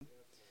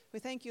We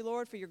thank you,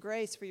 Lord, for your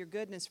grace, for your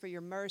goodness, for your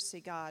mercy,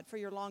 God, for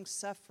your long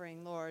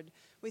suffering, Lord.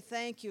 We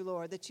thank you,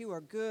 Lord, that you are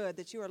good,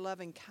 that you are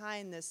loving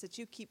kindness, that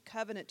you keep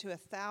covenant to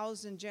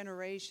 1,000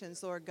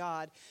 generations, Lord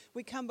God.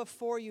 We come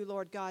before you,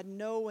 Lord God,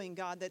 knowing,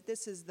 God, that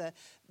this is the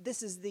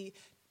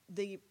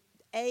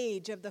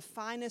age of the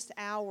finest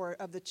hour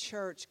of the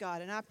church,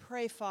 God. And I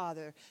pray,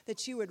 Father,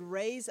 that you would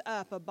raise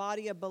up a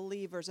body of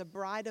believers, a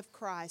bride of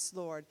Christ,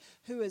 Lord,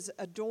 who has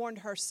adorned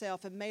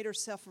herself and made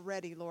herself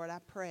ready, Lord. I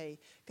pray.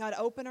 God,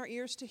 open our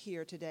ears to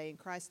hear today. In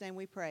Christ's name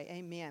we pray.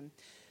 Amen.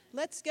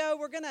 Let's go.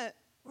 We're going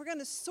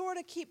to sort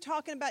of keep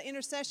talking about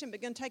intercession, but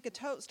going to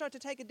start to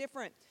take a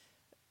different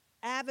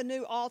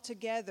avenue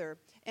altogether.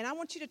 And I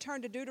want you to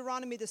turn to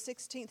Deuteronomy, the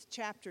 16th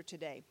chapter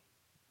today.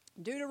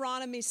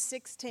 Deuteronomy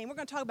 16. We're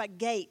going to talk about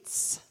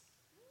gates.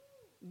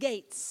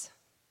 Gates.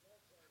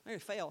 I'm going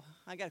to fail.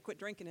 I got to quit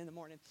drinking in the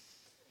morning.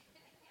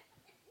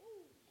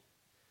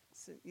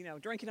 So,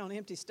 drinking on an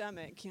empty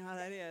stomach. You know how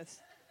that is.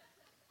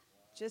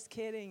 Just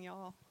kidding,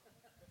 y'all.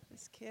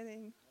 Just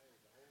kidding.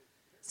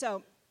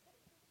 So,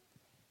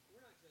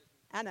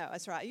 I know,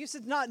 that's right. You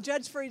said not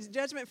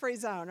judgment-free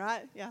zone,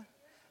 right? Yeah.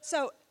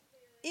 So,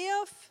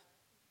 if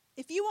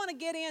you want to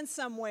get in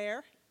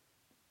somewhere,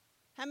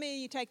 how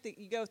many of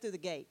you go through the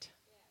gate?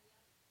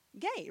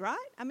 Gate, right?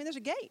 I mean, there's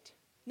a gate.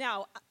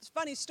 Now, it's a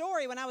funny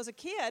story. When I was a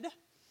kid,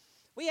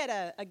 we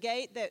had a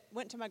gate that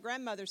went to my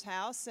grandmother's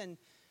house. And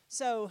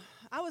so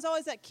I was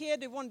always that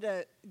kid who wanted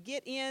to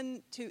get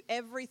into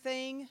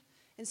everything.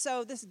 And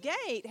so this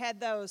gate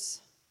had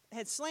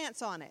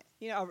slants on it,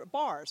 or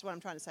bars, what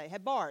I'm trying to say,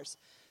 had bars.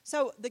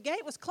 So the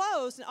gate was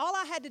closed, and all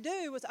I had to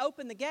do was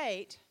open the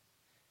gate.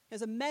 It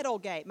was a metal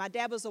gate. My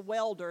dad was a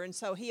welder, and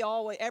so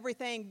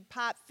everything,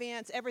 pipe,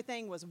 fence,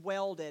 everything was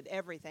welded,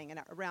 everything, and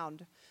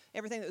around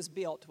everything that was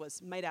built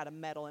was made out of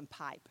metal and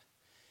pipe.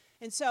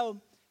 And so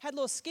had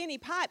little skinny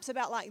pipes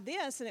about like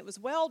this, and it was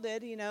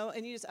welded,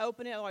 and you just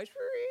open it, always,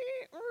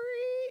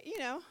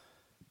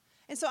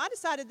 And so I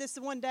decided this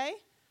one day,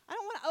 I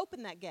don't want to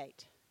open that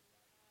gate.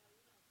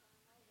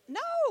 No,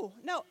 I'm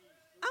going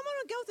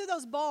to go through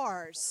those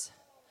bars.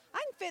 I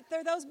can fit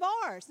through those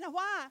bars. Now,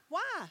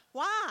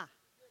 why?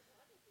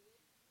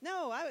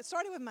 No, it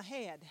started with my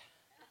head.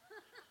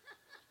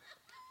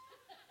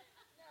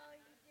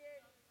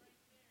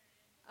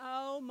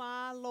 Oh,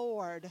 my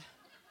Lord.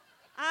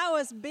 I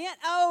was bent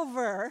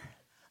over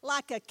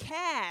like a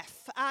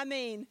calf. I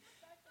mean,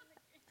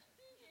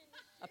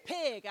 a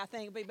pig, I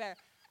think would be better.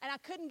 And I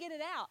couldn't get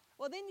it out.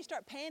 Well, then you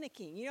start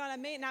panicking. You know what I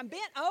mean? And I'm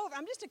bent over.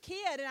 I'm just a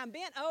kid, and I'm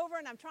bent over,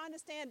 and I'm trying to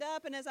stand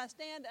up. And as I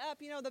stand up,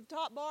 the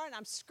top bar, and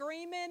I'm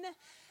screaming, and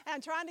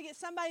I'm trying to get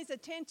somebody's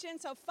attention.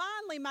 So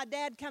finally, my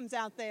dad comes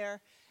out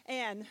there,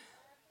 and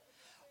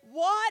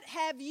what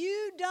have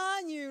you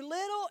done, you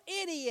little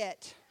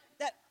idiot?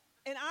 That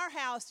in our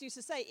house used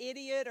to say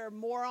idiot or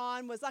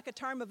moron was like a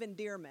term of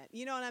endearment.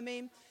 You know what I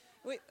mean?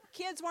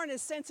 Kids weren't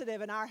as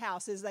sensitive in our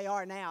house as they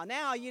are now.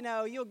 Now,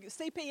 you'll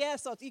CPS,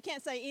 so you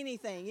can't say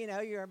anything.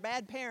 You're a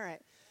bad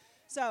parent.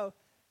 So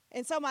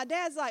my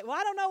dad's like, well,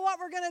 I don't know what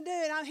we're going to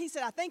do. And he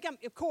said, I think I'm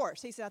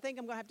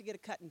going to have to get a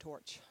cutting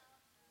torch.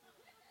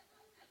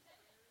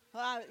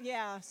 Well,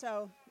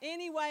 so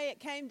anyway, it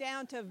came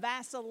down to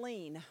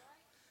Vaseline.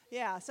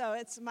 Yeah, so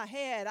it's my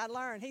head. I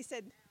learned. He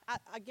said,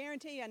 I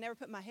guarantee you I never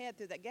put my head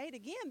through that gate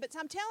again. But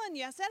I'm telling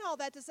you, I said all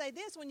that to say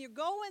this. When you're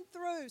going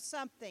through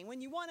something, when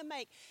you want to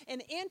make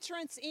an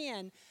entrance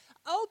in,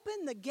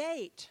 open the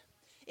gate.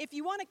 If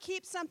you want to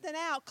keep something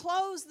out,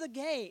 close the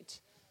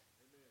gate.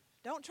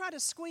 Don't try to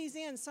squeeze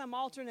in some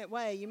alternate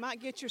way. You might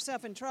get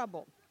yourself in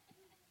trouble.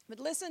 But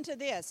listen to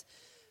this.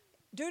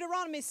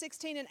 Deuteronomy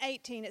 16 and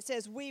 18, it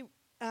says,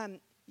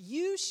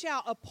 you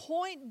shall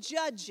appoint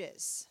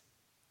judges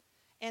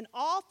and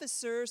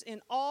officers in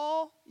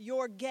all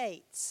your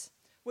gates,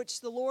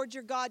 which the Lord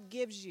your God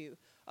gives you,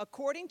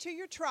 according to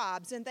your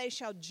tribes, and they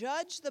shall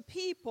judge the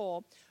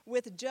people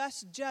with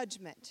just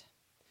judgment.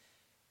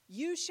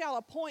 You shall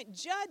appoint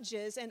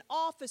judges and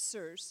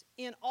officers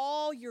in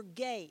all your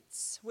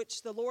gates,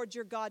 which the Lord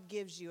your God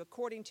gives you,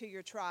 according to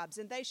your tribes,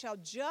 and they shall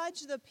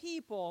judge the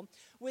people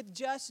with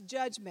just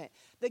judgment.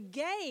 The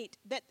gate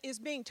that is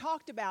being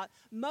talked about,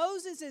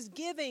 Moses is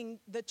giving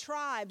the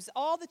tribes,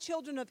 all the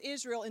children of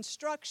Israel,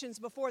 instructions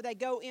before they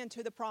go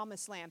into the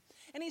promised land.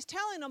 And he's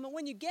telling them that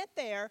when you get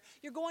there,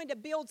 you're going to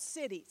build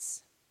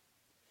cities.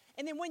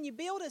 And then when you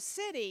build a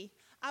city,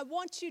 I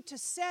want you to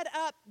set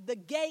up the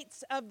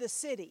gates of the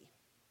city.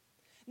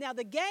 Now,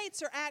 the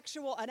gates are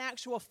an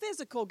actual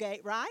physical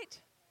gate,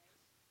 right?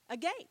 A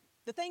gate.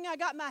 The thing I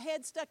got my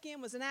head stuck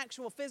in was an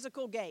actual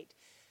physical gate.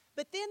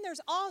 But then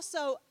there's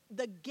also,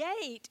 the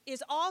gate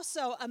is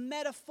also a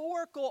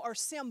metaphorical or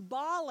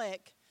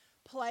symbolic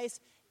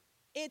place.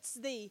 It's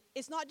the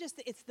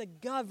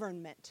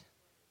government.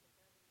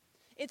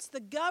 It's the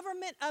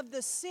government of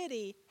the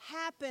city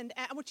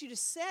I want you to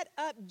set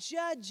up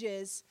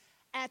judges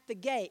at the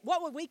gate.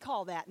 What would we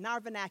call that in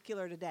our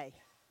vernacular today?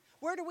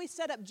 Where do we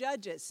set up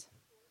judges?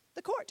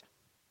 The court.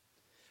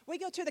 We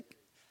go to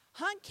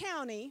Hunt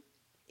County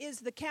is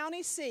the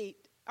county seat,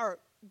 or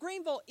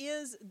Greenville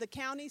is the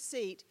county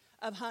seat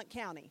of Hunt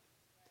County.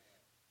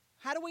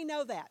 How do we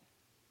know that?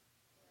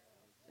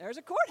 There's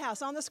a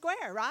courthouse on the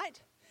square,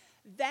 right?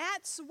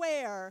 That's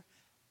where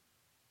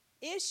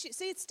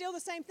see, it's still the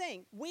same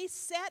thing. We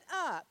set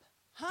up,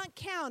 Hunt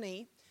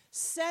County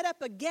set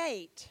up a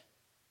gate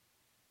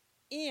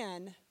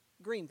in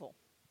Greenville.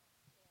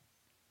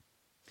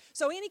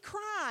 So any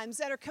crimes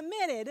that are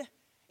committed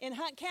in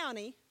Hunt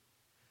County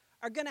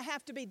are going to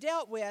have to be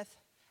dealt with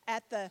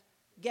at the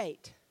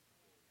gate.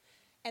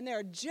 And there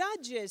are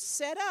judges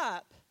set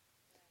up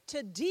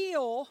to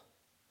deal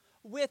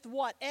with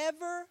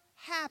whatever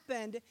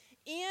happened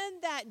in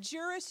that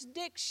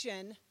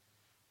jurisdiction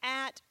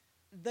at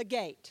the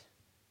gate.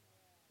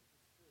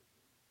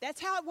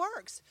 That's how it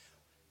works.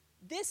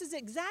 This is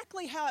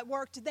exactly how it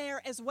worked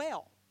there as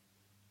well.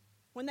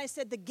 When they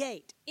said the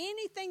gate,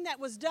 anything that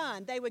was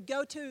done, they would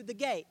go to the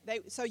gate.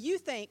 So you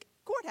think,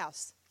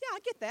 courthouse. Yeah, I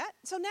get that.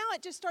 So now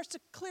it just starts to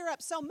clear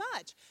up so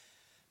much.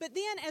 But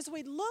then as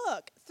we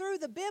look through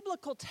the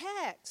biblical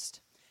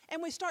text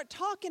and we start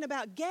talking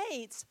about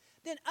gates,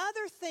 then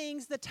other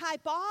things, the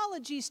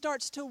typology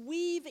starts to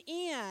weave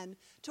in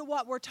to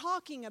what we're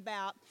talking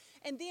about.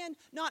 And then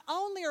not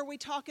only are we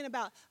talking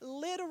about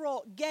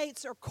literal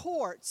gates or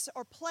courts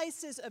or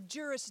places of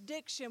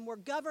jurisdiction where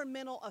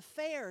governmental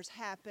affairs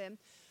happen,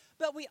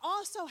 but we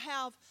also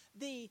have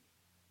the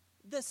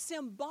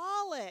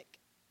symbolic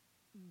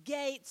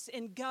gates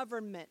in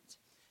government.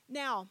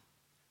 Now,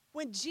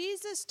 when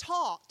Jesus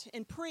taught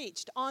and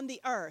preached on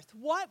the earth,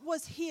 what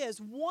was his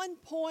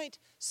one-point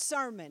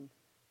sermon?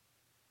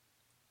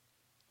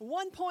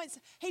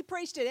 He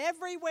preached it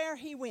everywhere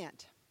he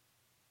went.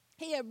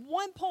 He had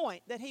one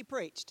point that he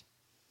preached.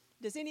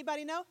 Does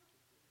anybody know?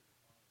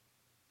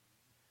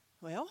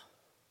 Well,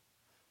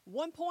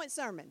 one-point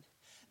sermon.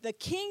 The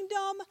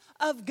kingdom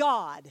of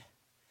God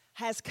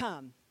has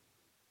come.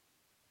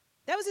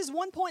 That was his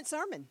one-point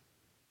sermon.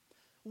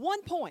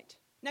 1 point.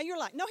 Now you're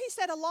like, no, he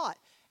said a lot.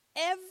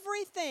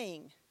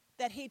 Everything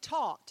that he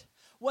taught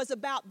was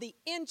about the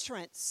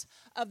entrance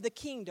of the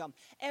kingdom.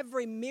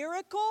 Every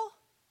miracle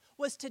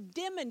was to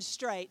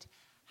demonstrate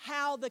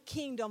how the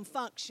kingdom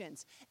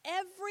functions.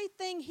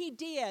 Everything he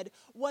did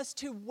was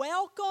to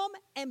welcome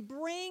and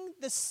bring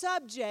the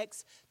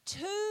subjects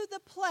to the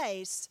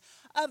place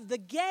of the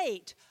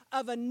gate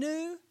of a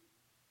new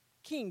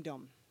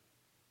kingdom.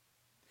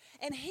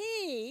 And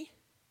he,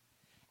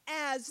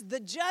 as the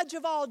judge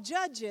of all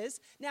judges,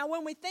 now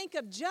when we think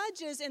of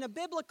judges in a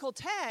biblical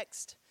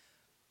text,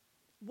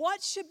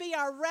 what should be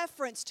our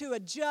reference to a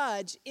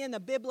judge in a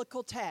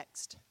biblical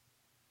text?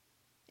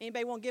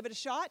 Anybody want to give it a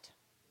shot?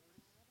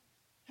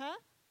 Huh?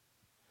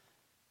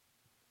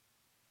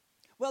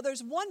 Well,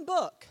 there's one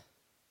book.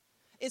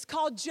 It's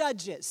called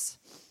Judges.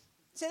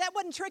 See, that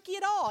wasn't tricky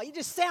at all. You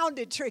just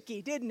sounded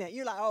tricky, didn't it?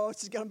 You're like, oh,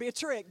 this is going to be a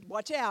trick.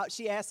 Watch out.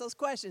 She asks those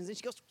questions, and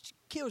she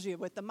kills you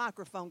with the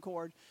microphone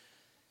cord.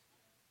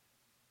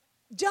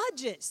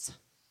 Judges.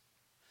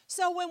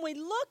 So when we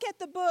look at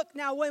the book,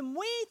 now when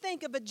we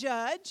think of a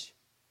judge,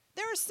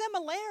 there are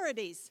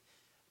similarities.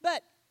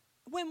 But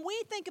when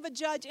we think of a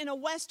judge in a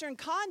Western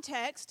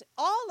context,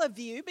 all of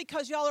you,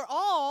 because y'all are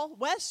all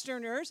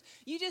Westerners,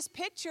 you just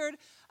pictured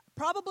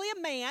probably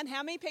a man.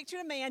 How many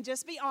pictured a man?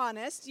 Just be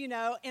honest, in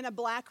a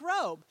black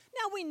robe.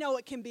 Now we know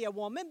it can be a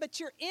woman, but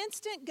your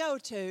instant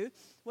go-to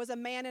was a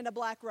man in a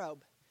black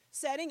robe.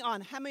 Sitting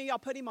on, how many of y'all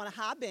put him on a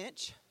high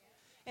bench?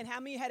 And how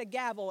many had a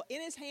gavel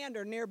in his hand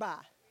or nearby?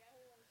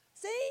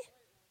 See?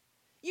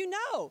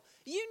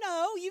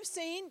 You've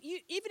seen,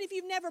 even if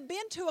you've never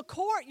been to a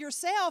court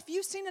yourself,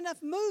 you've seen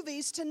enough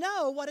movies to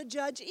know what a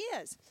judge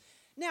is.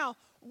 Now,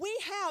 we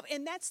have,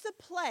 and that's the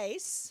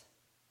place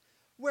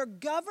where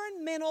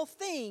governmental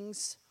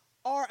things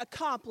are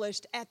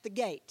accomplished at the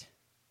gate.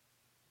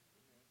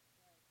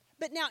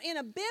 But now, in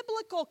a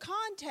biblical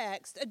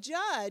context, a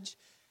judge,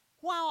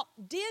 while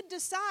did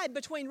decide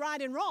between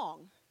right and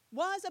wrong,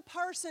 was a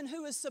person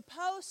who was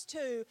supposed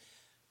to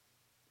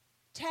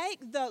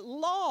take the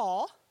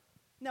law.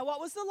 Now, what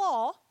was the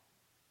law?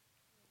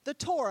 The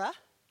Torah.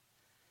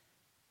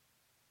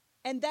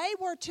 And they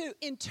were to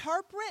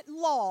interpret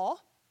law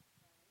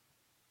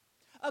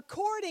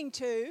according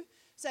to,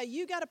 say,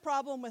 you got a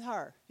problem with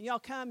her. Y'all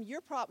come,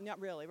 your problem, not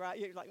really, right?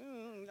 You're like,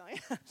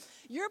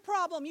 your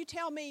problem, you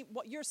tell me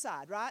what your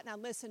side, right? And I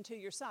listen to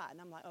your side.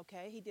 And I'm like,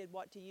 okay, he did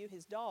what to you?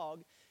 His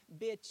dog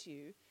bit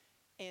you.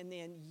 And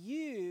then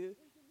you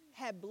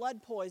had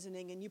blood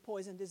poisoning and you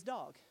poisoned his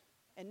dog.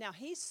 And now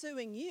he's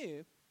suing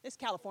you. It's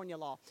California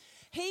law.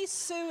 He's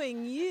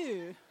suing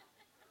you.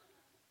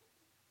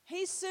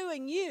 He's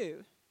suing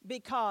you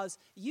because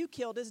you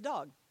killed his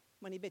dog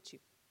when he bit you.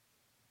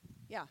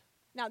 Yeah.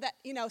 Now that,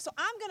 so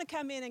I'm going to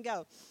come in and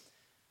go,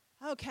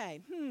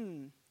 okay,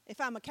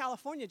 if I'm a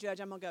California judge,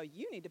 I'm going to go,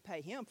 you need to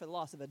pay him for the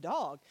loss of a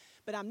dog.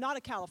 But I'm not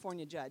a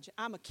California judge.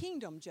 I'm a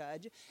kingdom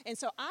judge. And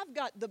so I've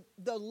got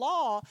the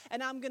law,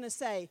 and I'm going to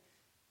say,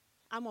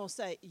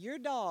 your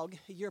dog,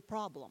 your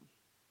problem.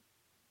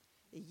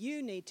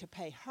 You need to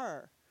pay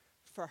her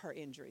for her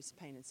injuries,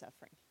 pain, and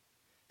suffering.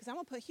 Because I'm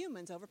going to put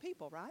humans over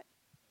people, right?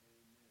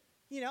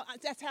 Amen.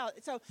 That's how,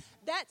 so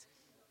that's,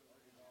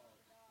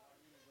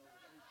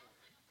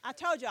 I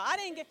told you, I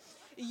didn't get,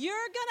 you're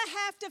going to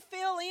have to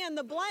fill in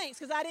the blanks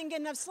because I didn't get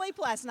enough sleep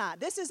last night.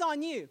 This is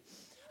on you.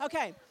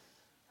 Okay.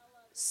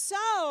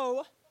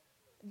 So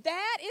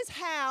that's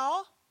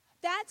how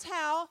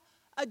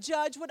a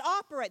judge would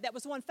operate. That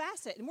was one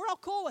facet. And we're all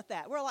cool with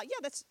that. We're like, yeah,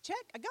 that's check.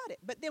 I got it.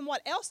 But then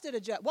what else did a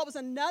judge? What was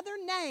another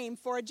name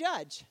for a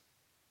judge?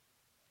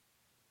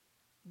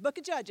 Book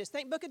of Judges.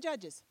 Think Book of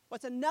Judges.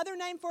 What's another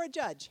name for a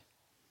judge?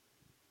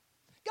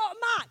 Go,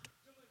 Mike.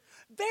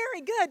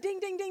 Very good. Ding,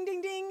 ding, ding,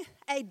 ding, ding.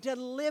 A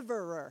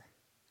deliverer.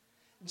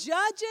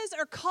 Judges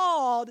are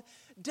called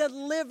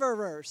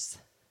deliverers.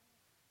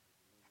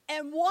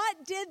 And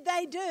what did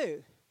they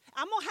do?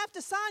 I'm going to have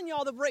to sign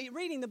y'all the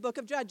reading the book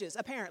of Judges,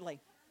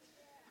 apparently.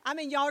 I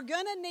mean, y'all are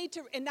going to need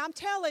to, and I'm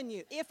telling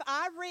you, if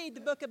I read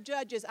the book of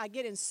Judges, I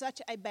get in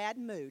such a bad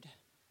mood.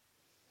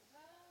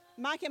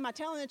 Mike, am I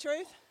telling the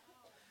truth?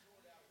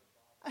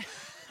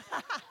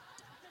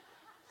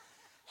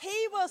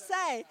 He will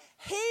say,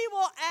 he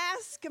will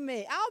ask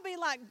me. I'll be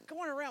like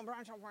going around.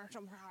 I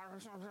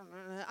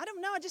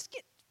don't know. I just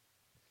get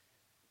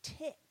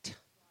ticked.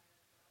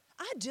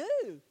 I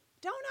do.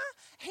 Don't I?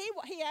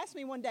 He asked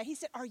me one day, he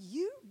said, are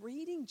you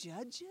reading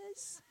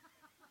Judges?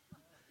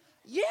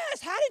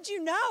 Yes, how did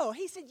you know?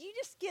 He said, you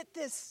just get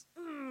this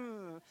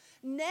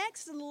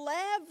next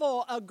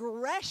level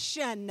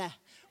aggression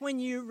when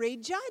you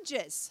read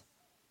Judges.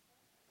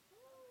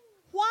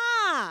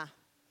 Why?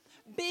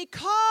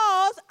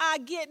 Because I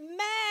get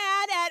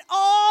mad at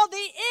all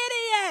the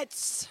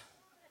idiots.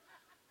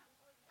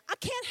 I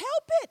can't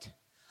help it.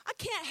 I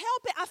can't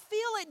help it. I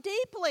feel it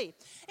deeply.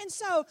 And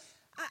so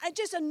it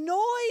just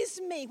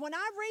annoys me. When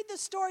I read the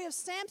story of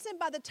Samson,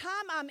 by the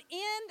time I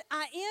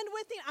end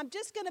with him, I'm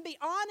just going to be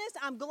honest,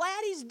 I'm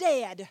glad he's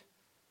dead.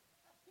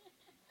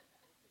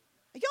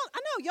 I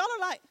know, y'all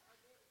are like,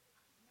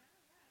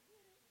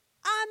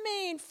 I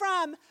mean,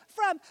 from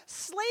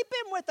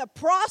sleeping with a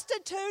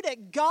prostitute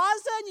at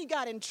Gaza, and you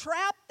got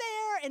entrapped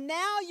there, and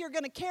now you're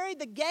going to carry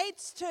the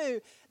gates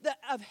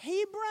of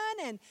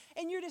Hebron,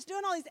 and you're just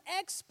doing all these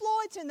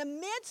exploits in the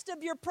midst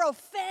of your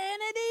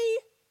profanity.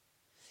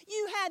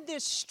 You had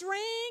this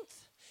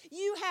strength.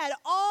 You had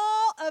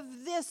all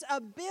of this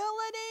ability.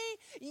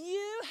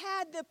 You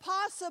had the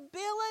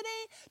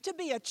possibility to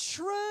be a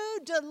true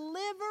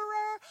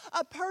deliverer,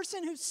 a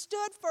person who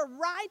stood for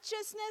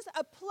righteousness,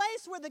 a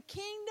place where the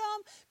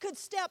kingdom could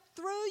step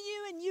through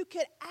you and you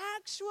could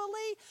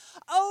actually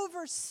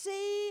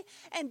oversee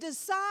and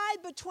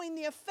decide between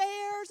the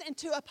affairs and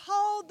to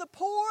uphold the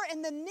poor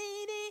and the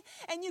needy,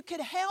 and you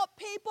could help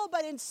people,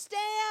 but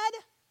instead,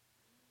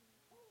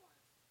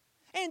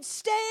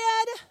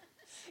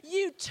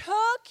 you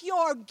took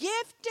your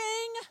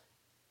gifting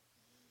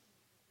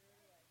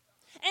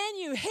and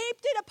you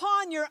heaped it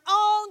upon your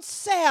own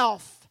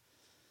self.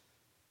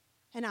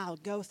 And I'll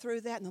go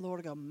through that, and the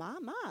Lord will go, my,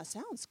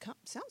 sounds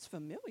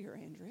familiar,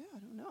 Andrea. I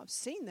don't know. I've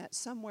seen that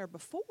somewhere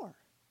before.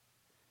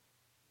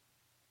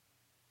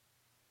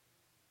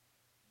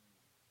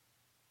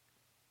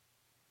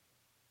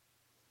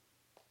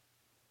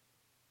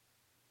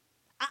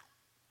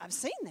 I've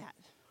seen that.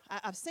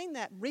 I've seen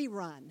that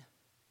rerun.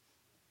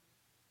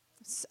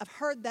 I've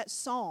heard that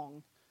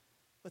song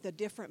with a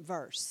different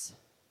verse.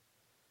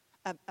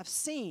 I've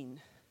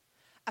seen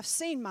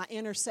my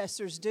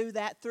intercessors do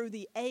that through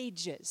the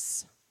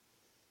ages.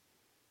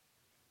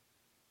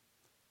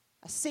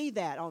 I see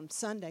that on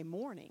Sunday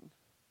morning,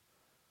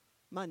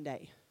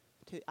 Monday.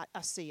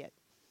 I see it.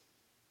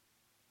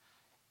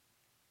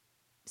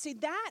 See,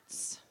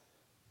 that's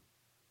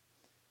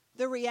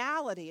the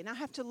reality, and I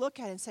have to look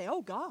at it and say,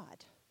 oh,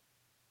 God,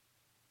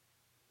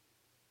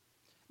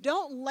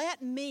 don't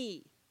let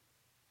me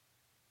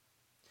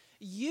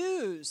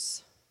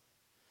use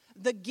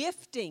the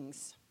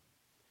giftings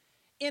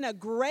in a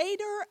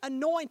greater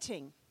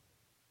anointing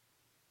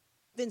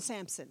than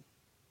Samson.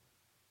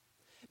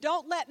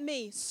 Don't let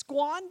me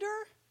squander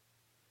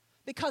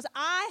because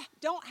I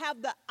don't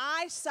have the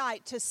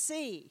eyesight to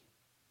see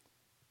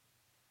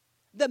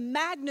the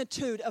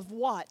magnitude of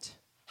what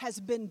has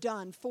been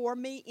done for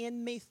me,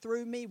 in me,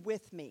 through me,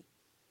 with me,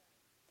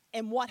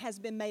 and what has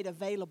been made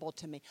available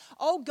to me.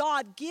 Oh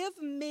God, give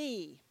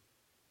me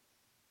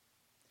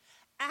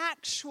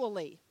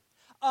actually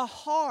a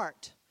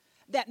heart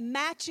that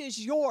matches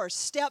yours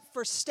step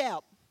for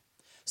step,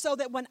 so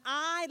that when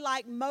I,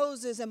 like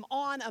Moses, am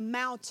on a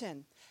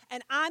mountain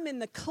and I'm in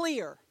the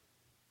clear,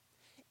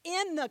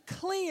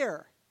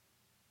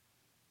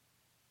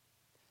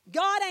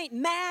 God ain't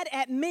mad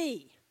at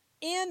me,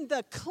 in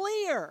the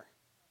clear.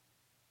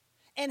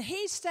 And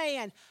he's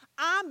saying,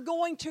 I'm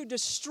going to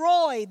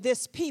destroy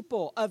this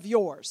people of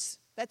yours.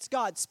 That's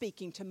God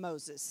speaking to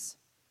Moses.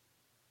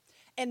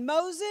 And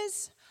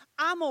Moses,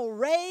 I'm going to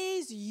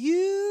raise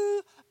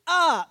you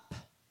up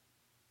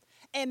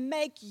and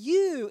make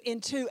you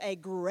into a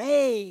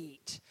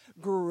great,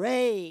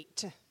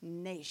 great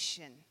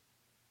nation.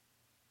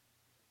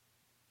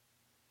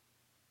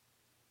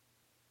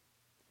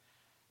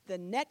 The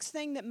next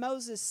thing that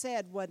Moses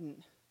said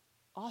wasn't,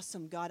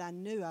 awesome, God, I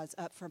knew I was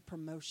up for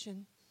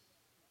promotion.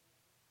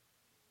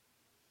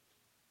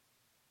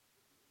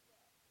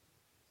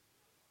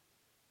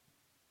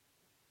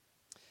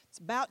 It's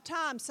about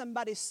time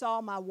somebody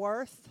saw my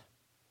worth.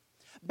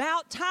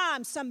 About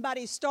time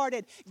somebody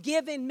started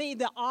giving me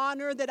the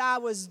honor that I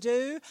was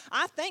due.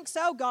 I think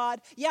so,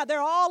 God. Yeah,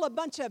 they're all a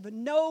bunch of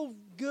no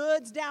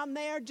goods down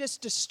there.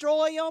 Just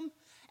destroy them,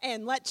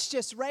 and let's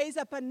just raise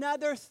up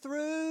another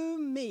through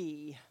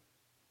me.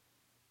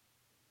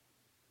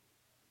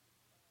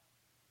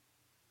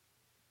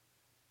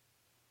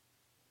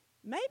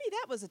 Maybe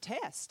that was a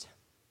test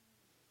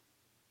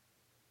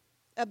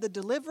of the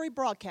delivery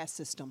broadcast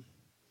system.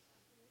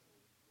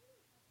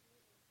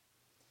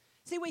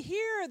 See, we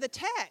hear the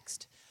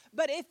text,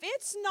 but if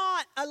it's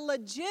not a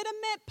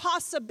legitimate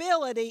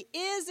possibility,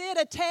 is it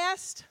a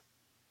test?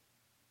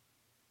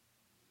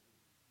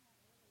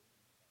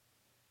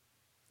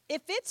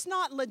 If it's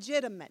not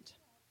legitimate,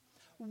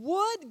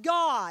 would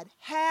God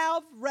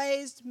have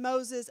raised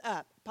Moses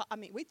up? I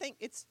mean, we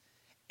think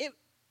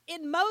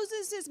in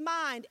Moses'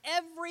 mind,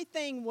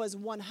 everything was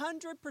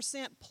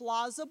 100%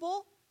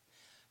 plausible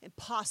and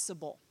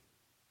possible,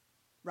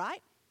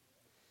 right?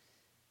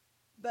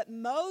 But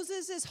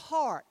Moses'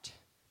 heart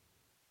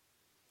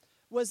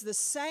was the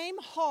same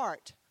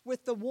heart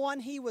with the one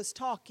he was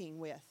talking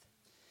with.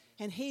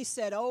 And he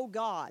said, oh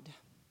God,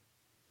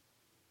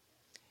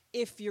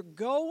 if you're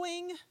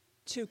going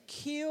to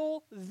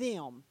kill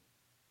them,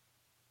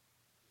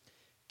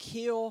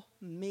 kill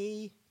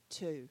me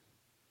too.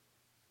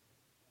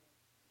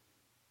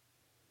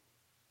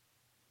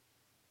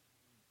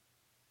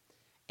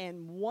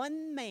 And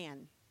one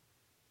man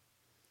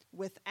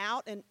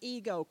without an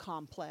ego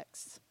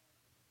complex,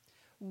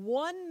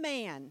 one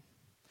man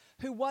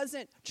who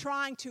wasn't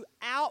trying to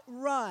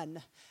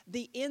outrun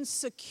the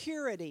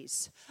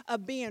insecurities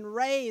of being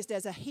raised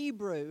as a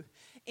Hebrew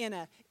in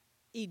an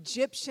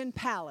Egyptian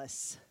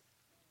palace.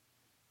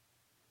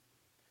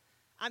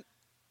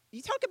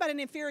 You talk about an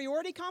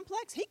inferiority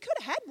complex? He could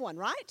have had one,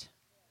 right?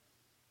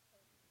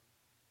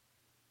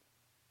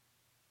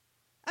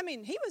 I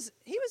mean, he was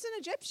an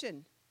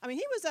Egyptian. I mean,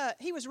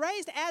 he was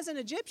raised as an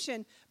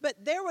Egyptian,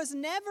 but there was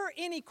never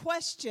any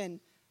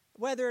question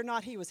whether or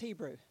not he was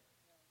Hebrew.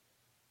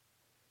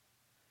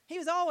 He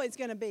was always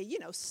going to be,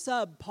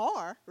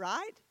 subpar,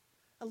 right?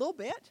 A little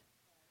bit.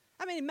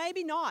 I mean,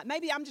 maybe not.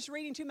 Maybe I'm just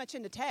reading too much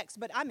into text,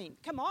 but I mean,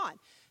 come on.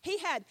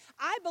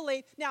 I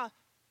believe, now,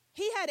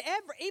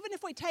 even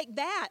if we take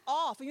that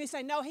off, and you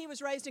say, no, he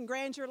was raised in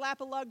grandeur, lap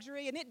of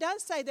luxury, and it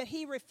does say that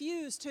he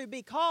refused to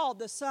be called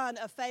the son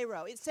of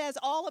Pharaoh. It says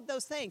all of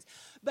those things.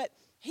 But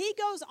he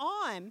goes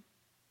on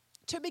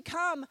to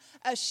become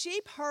a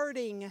sheep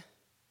herding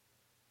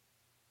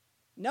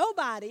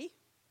nobody,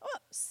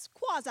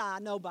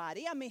 quasi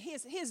nobody. I mean,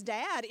 his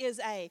dad is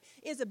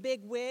a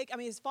big wig. I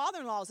mean, his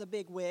father-in-law is a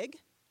big wig.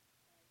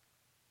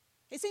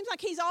 It seems like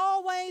he's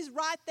always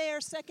right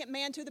there, second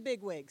man to the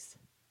big wigs.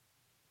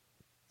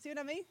 See what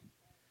I mean?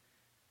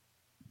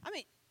 I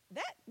mean,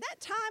 that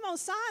time on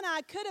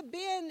Sinai could have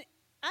been,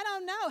 I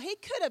don't know, he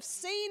could have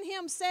seen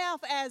himself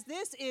as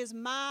this is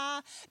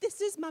my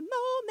moment.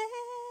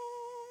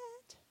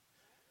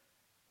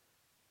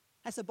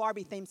 That's a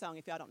Barbie theme song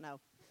if y'all don't know.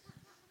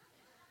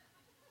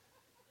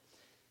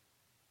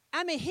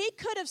 I mean, he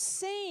could have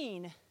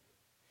said,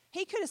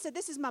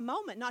 this is my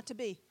moment not to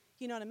be.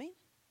 You know what I mean?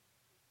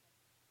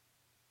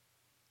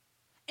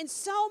 And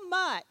so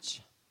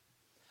much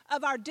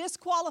of our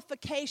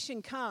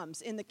disqualification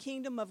comes in the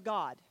kingdom of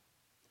God,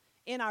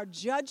 in our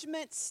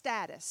judgment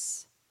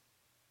status,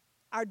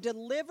 our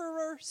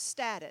deliverer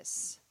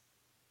status,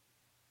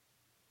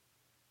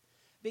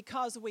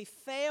 because we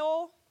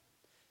fail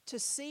to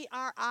see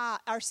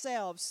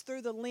ourselves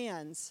through the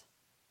lens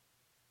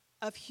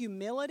of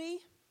humility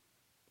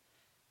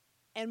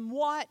and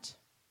what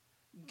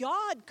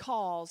God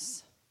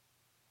calls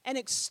and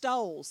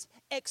extols,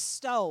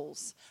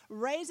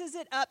 raises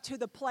it up to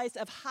the place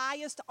of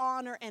highest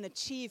honor and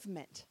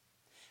achievement.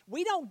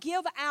 We don't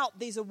give out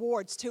these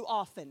awards too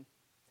often.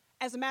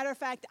 As a matter of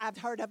fact, I've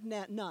heard of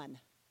none.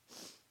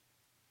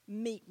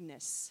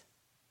 Meekness.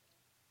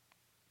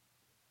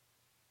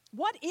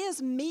 What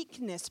is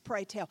meekness,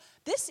 pray tell?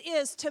 This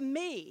is, to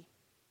me,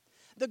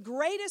 the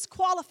greatest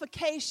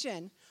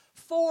qualification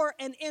for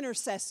an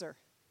intercessor.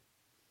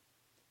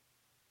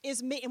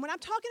 Is me. And when I'm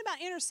talking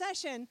about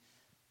intercession,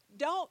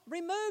 don't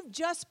remove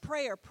just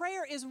prayer.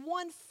 Prayer is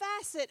one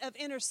facet of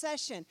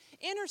intercession.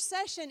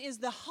 Intercession is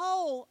the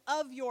whole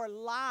of your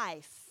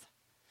life.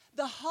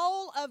 The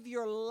whole of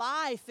your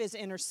life is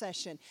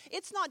intercession.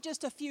 It's not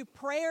just a few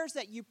prayers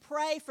that you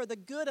pray for the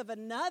good of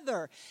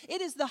another.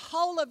 It is the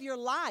whole of your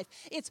life.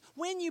 It's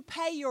when you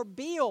pay your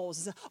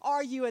bills,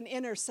 are you an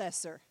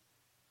intercessor?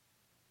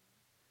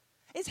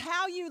 It's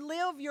how you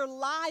live your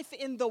life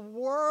in the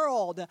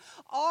world.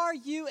 Are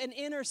you an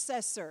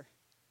intercessor?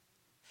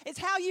 It's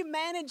how you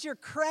manage your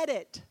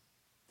credit.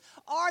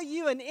 Are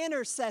you an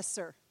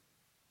intercessor?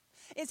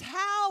 It's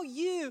how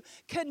you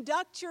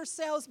conduct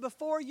yourselves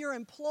before your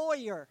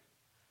employer.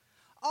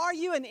 Are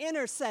you an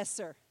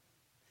intercessor?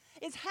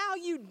 It's how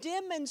you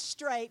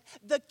demonstrate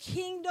the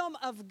kingdom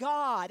of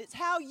God. It's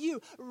how you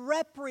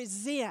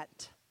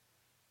represent.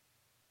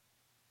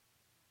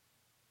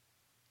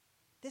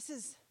 This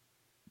is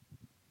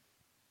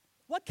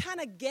What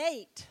kind of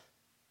gate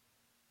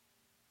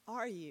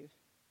are you?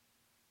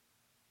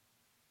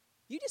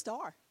 You just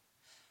are.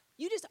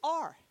 You just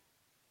are.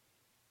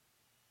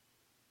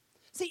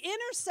 See,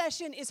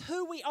 intercession is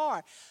who we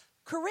are.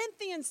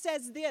 Corinthians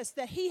says this,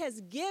 that he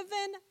has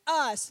given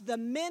us the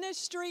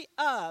ministry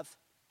of,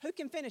 who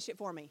can finish it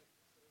for me?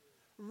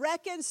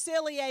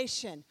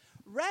 Reconciliation.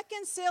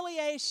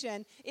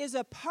 Reconciliation is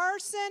a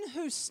person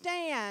who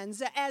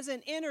stands as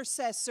an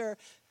intercessor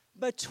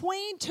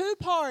between two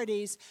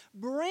parties,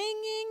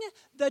 bringing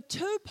the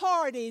two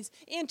parties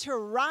into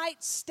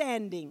right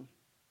standing.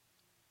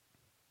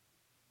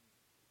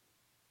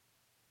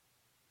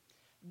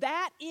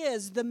 That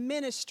is the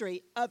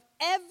ministry of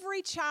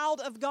every child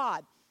of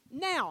God.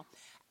 Now,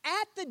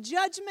 at the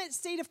judgment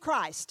seat of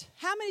Christ,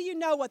 how many of you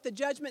know what the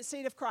judgment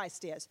seat of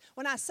Christ is?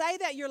 When I say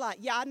that, you're like,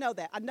 yeah, I know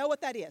that. I know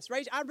what that is.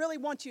 I really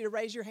want you to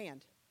raise your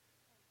hand.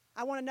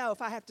 I want to know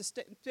if I have to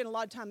spend a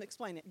lot of time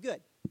explaining it. Good.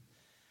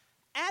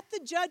 At the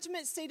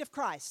judgment seat of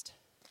Christ,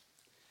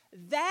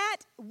 that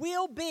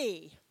will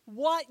be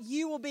what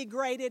you will be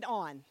graded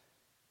on.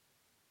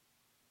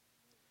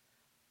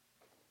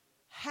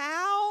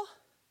 How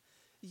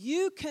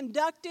you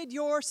conducted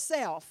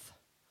yourself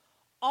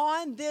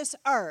on this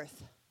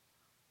earth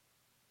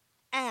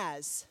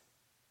as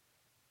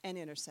an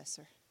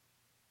intercessor.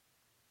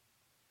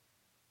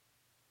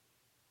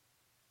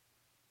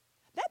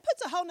 That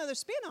puts a whole nother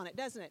spin on it,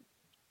 doesn't it?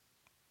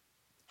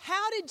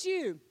 How did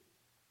you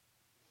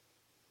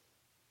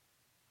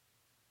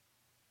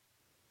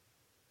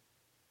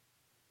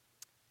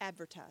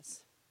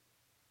advertise?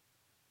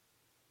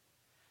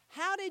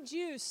 How did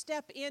you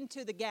step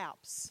into the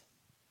gaps?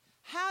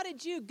 How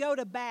did you go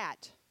to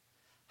bat?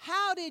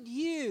 How did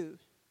you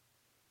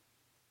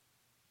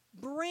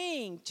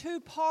bring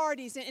two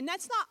parties in? And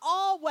that's not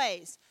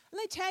always, let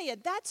me tell you,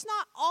 that's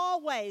not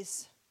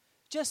always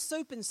just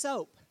soup and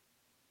soap.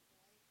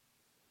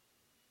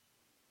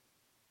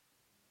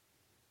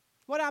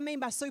 What do I mean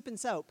by soup and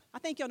soap? I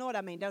think you'll know what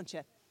I mean, don't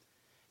you?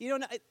 You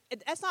don't know.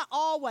 That's not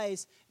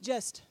always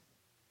just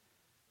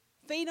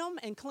feed them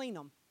and clean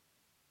them.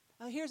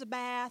 Oh, here's a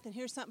bath, and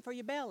here's something for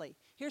your belly.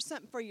 Here's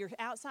something for your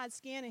outside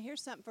skin, and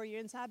here's something for your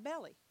inside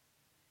belly.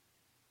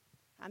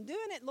 I'm doing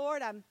it,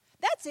 Lord.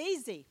 That's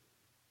easy.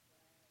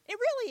 It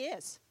really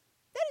is.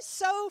 That is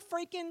so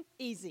freaking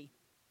easy.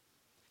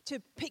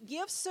 To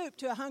give soup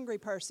to a hungry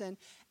person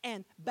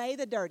and bathe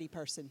a dirty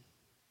person.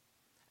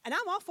 And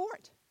I'm all for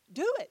it.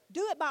 Do it.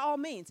 Do it by all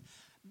means.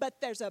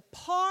 But there's a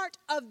part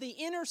of the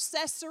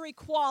intercessory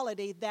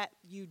quality that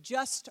you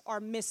just are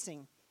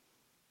missing.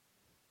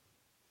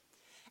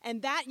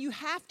 And that you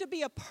have to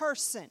be a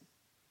person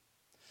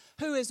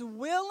who is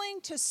willing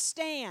to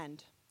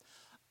stand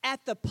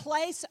at the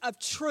place of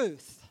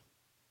truth.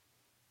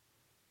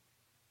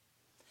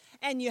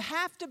 And you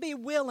have to be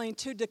willing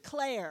to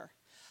declare,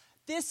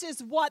 this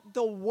is what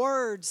the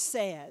Word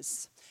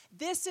says.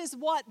 This is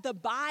what the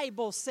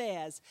Bible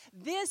says.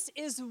 This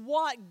is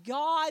what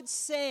God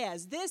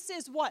says. This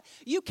is what,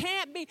 you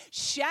can't be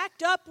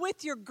shacked up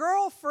with your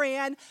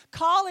girlfriend,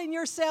 calling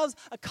yourselves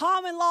a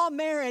common law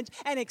marriage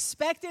and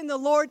expecting the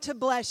Lord to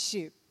bless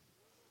you.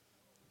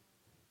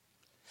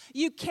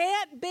 You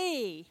can't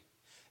be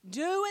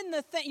doing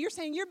the thing. You're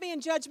saying you're being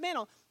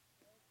judgmental.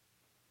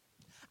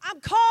 I'm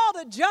called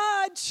a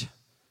judge.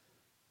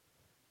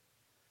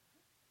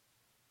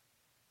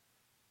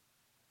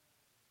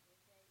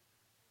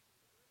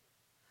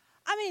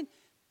 I mean,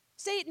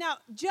 see, now,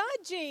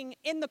 judging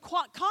in the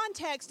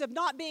context of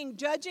not being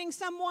judging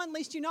someone,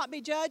 lest you not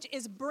be judged,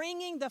 is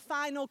bringing the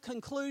final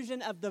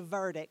conclusion of the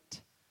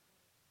verdict.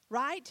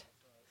 Right?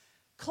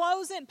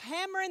 Closing,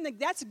 hammering,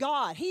 that's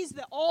God. He's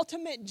the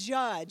ultimate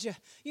judge.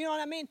 You know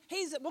what I mean?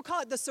 We'll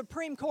call it the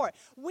Supreme Court.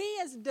 We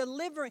as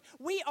delivering,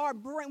 we are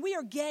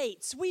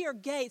gates. We are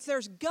gates.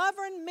 There's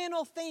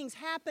governmental things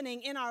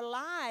happening in our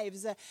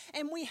lives,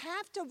 and we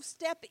have to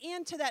step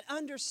into that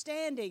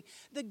understanding.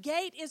 The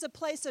gate is a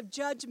place of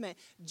judgment.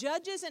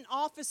 Judges and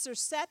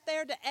officers sat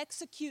there to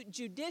execute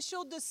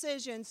judicial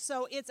decisions,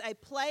 so it's a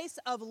place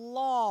of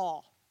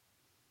law.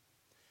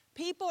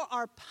 People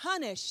are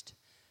punished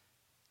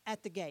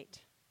at the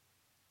gate.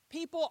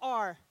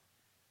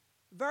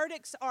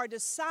 Verdicts are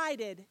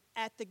decided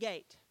at the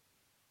gate.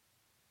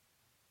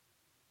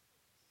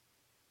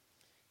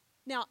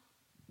 Now,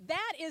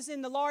 that is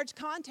in the large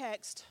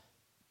context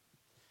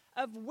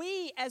of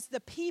we as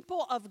the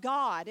people of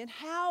God and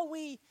how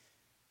we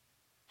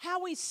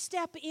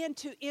step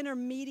into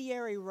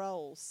intermediary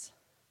roles.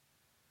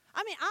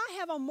 I mean, I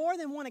have on more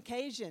than one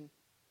occasion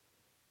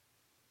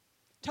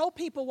told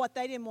people what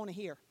they didn't want to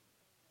hear.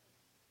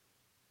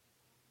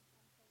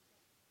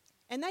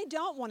 And they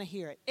don't want to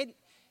hear it.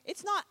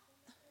 It's not.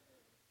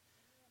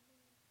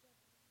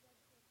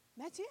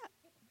 That's it.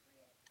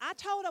 I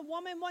told a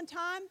woman one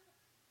time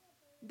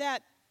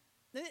that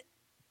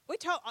we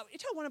told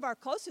one of our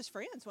closest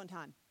friends one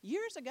time,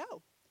 years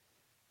ago.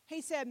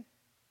 He said,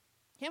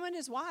 him and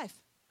his wife,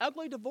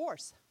 ugly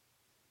divorce.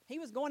 He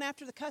was going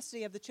after the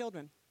custody of the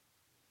children.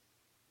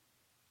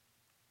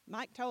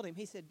 Mike told him,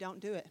 he said,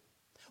 don't do it.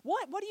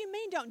 What do you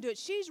mean don't do it?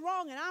 She's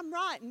wrong and I'm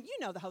right. And you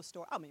know the whole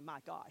story. I mean, my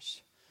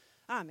gosh.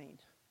 It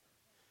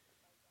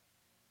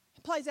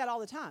plays out all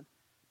the time.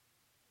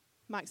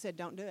 Mike said,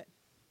 don't do it.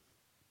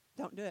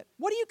 Don't do it.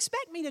 What do you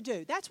expect me to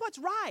do? That's what's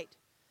right.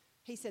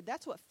 He said,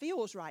 that's what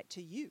feels right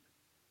to you.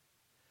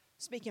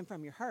 Speaking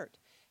from your hurt.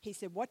 He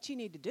said, what you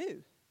need to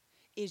do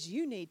is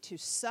you need to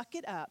suck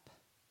it up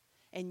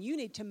and you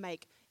need to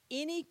make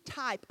any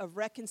type of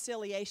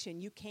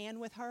reconciliation you can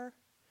with her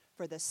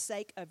for the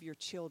sake of your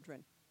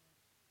children.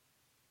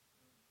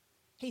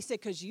 He said,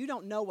 because you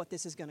don't know what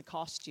this is going to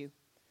cost you.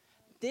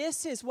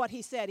 This is what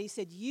he said. He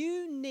said,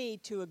 you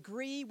need to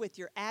agree with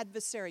your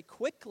adversary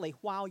quickly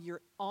while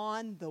you're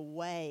on the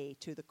way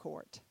to the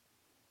court.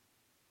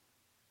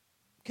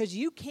 Because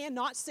you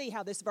cannot see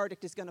how this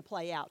verdict is going to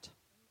play out.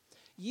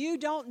 You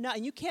don't know,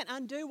 and you can't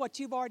undo what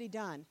you've already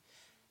done.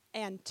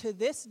 And to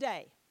this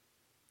day,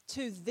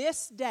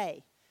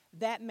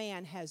 that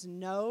man has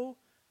no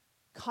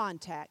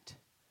contact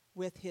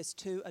with his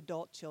 2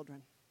 adult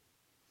children.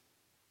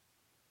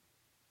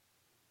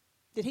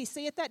 Did he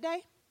see it that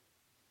day?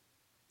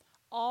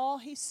 All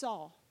he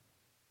saw.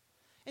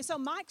 And so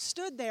Mike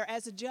stood there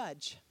as a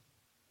judge.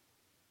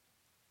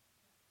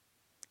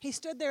 He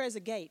stood there as a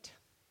gate,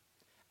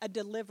 a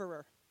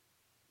deliverer.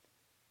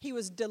 He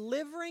was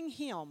delivering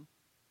him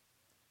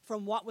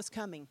from what was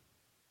coming.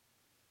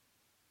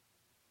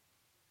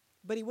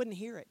 But he wouldn't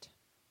hear it.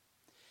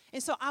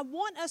 And so I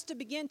want us to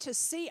begin to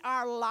see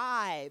our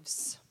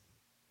lives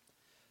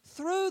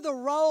through the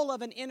role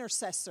of an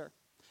intercessor.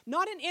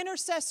 Not an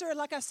intercessor,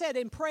 like I said,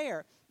 in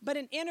prayer, but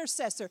an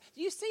intercessor.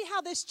 Do you see how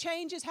this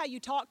changes how you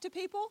talk to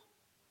people?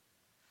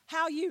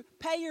 How you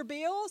pay your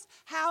bills?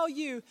 How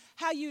you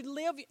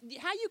live?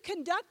 How you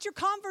conduct your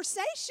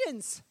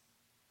conversations?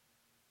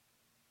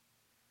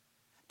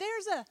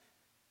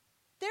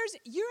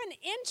 You're an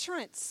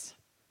entrance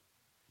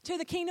to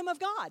the kingdom of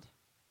God.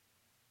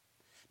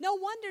 No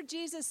wonder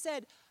Jesus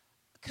said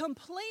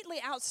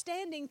completely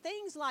outstanding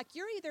things like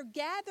you're either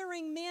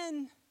gathering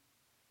men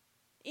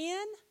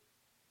in,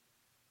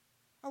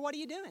 or what are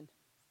you doing?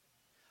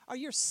 Or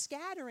you're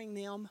scattering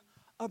them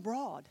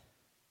abroad.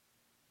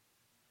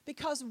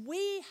 Because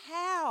we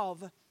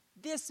have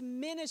this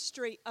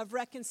ministry of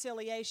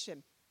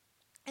reconciliation.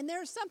 And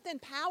there's something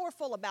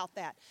powerful about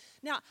that.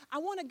 Now, I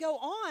want to go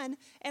on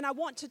and I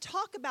want to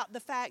talk about the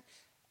fact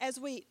as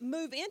we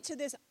move into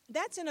this,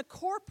 that's in a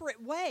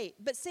corporate way.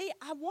 But see,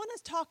 I want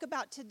to talk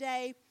about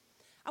today,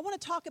 I want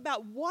to talk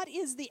about what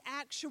is the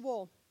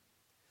actual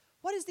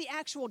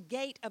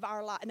gate of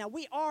our life. Now,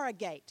 we are a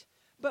gate,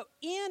 but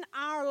in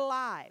our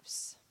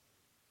lives,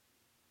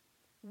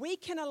 we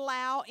can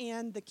allow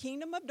in the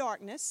kingdom of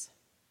darkness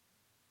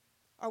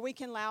or we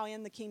can allow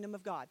in the kingdom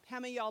of God. How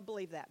many of y'all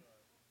believe that?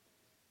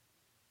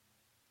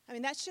 I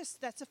mean, that's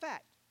a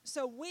fact.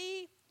 So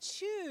we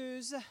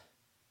choose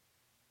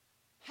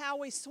how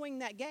we swing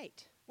that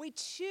gate. We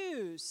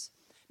choose.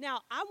 Now,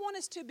 I want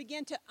us to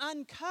begin to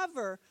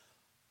uncover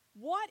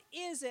what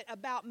is it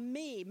about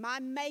me, my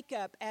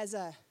makeup as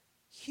a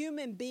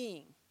human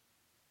being.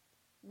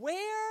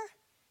 Where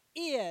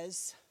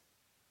is,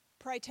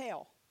 pray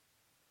tell,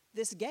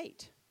 this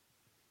gate?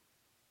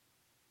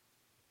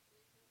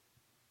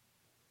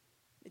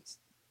 It's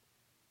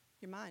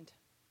your mind.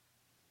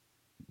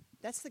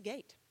 That's the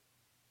gate.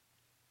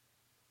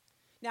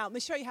 Now, let me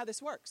show you how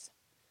this works.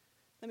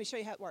 Let me show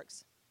you how it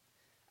works.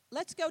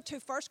 Let's go to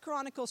 1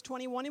 Chronicles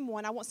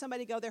 21:1. I want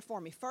somebody to go there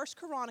for me. 1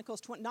 Chronicles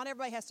 20. Not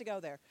everybody has to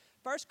go there.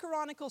 1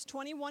 Chronicles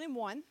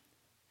 21:1.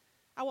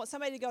 I want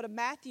somebody to go to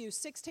Matthew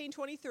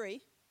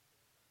 16:23.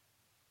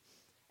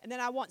 And then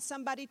I want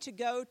somebody to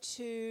go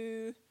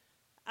to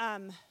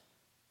John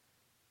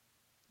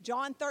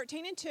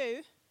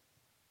 13:2.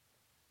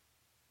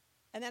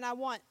 And then I'll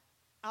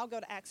go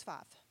to Acts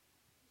 5.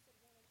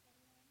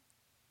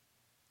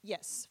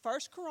 Yes,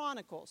 1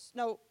 Chronicles,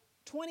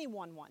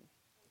 21:1.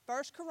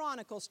 1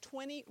 Chronicles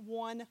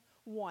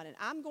 21:1. And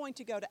I'm going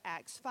to go to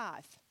Acts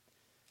 5.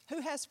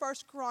 Who has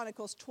 1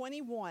 Chronicles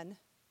 21:1?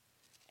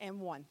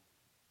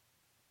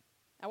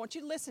 I want you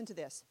to listen to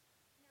this.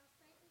 Now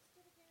Satan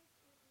stood against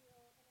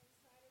Israel and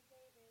incited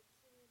David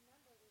to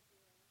number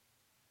Israel.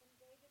 And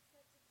David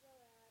said to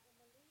Joab and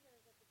the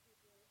leaders of the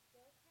people,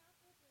 go count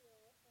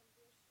Israel from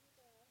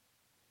Beersheba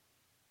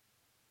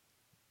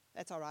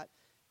That's all right.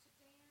 to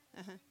Dan,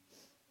 and bring me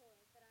a report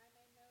that I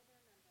may know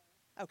their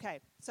number. Okay,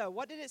 so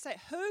what did it say?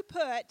 Who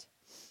put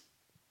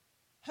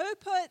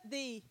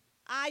the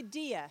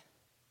idea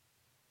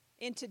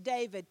into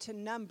David to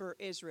number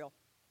Israel?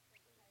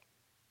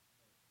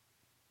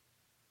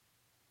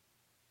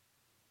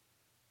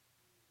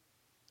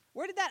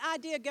 Where did that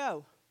idea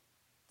go?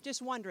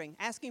 Just wondering,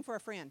 asking for a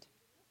friend.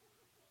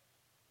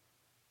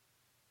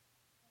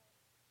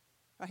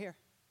 Right here.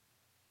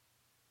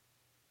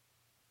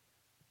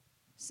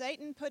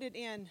 Satan put it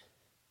in,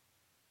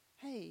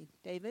 hey,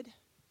 David,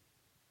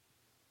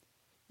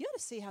 you ought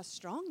to see how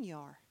strong you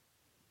are.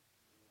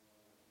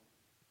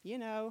 You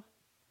know,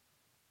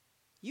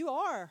 you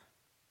are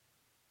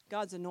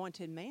God's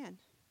anointed man.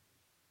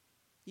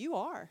 You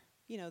are,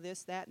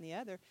 this, that, and the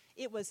other.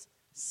 It was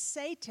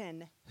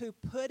Satan who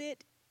put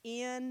it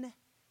in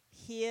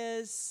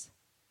his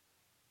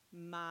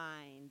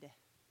mind.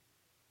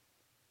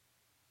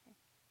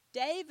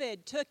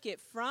 David took it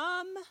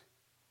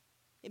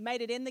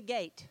made it in the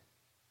gate.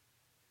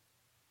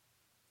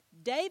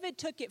 David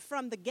took it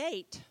from the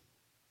gate.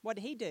 What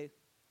did he do?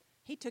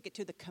 He took it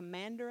to the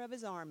commander of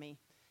his army.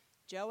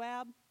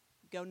 Joab,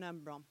 go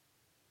number them.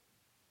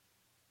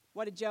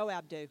 What did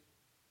Joab do?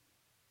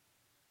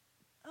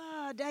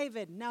 Oh,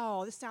 David,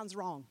 no, this sounds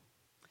wrong.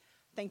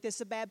 I think this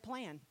is a bad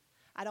plan.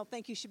 I don't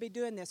think you should be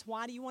doing this.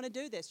 Why do you want to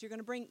do this? You're going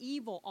to bring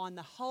evil on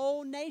the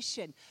whole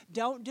nation.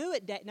 Don't do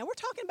it. Now, we're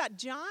talking about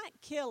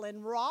giant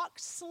killing, rock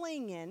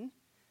slinging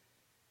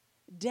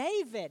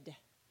David.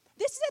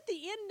 This is at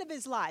the end of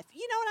his life.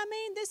 You know what I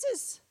mean?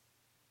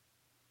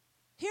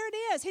 Here it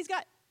is. He's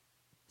got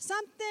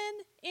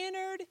something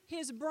entered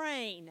his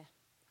brain,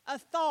 a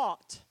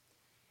thought.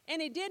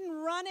 And he didn't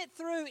run it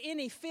through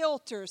any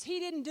filters. He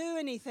didn't do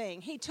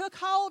anything. He took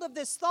hold of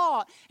this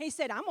thought. He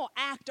said, I'm going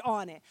to act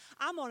on it.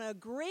 I'm going to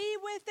agree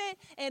with it.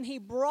 And he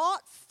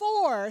brought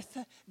forth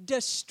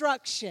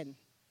destruction.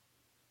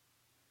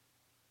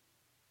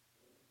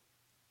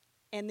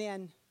 And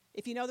then,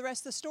 if you know the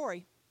rest of the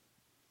story,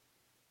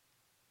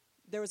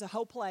 there was a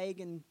whole plague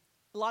and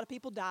a lot of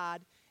people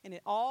died. And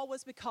it all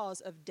was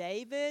because of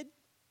David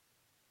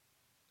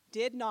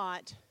did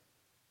not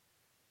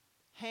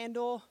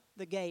handle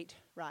the gate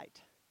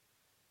right.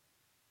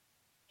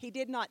 He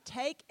did not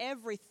take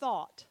every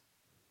thought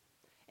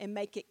and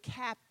make it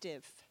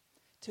captive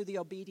to the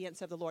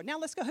obedience of the Lord. Now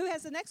let's go. Who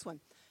has the next one?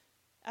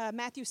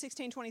 Matthew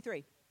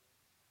 16:23.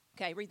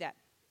 Okay, read that.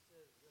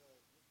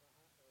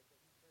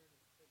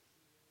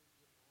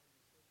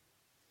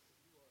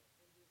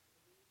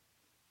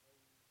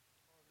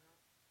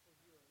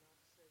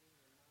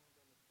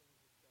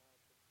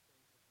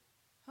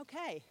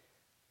 Okay.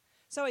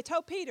 So he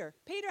told Peter.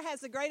 Peter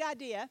has the great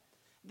idea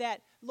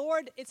that,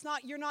 Lord,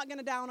 you're not going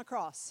to die on a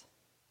cross.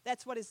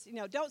 That's what is,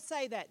 don't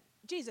say that.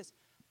 Jesus,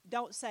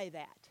 don't say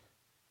that.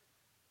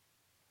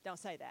 Don't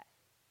say that.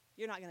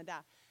 You're not going to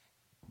die.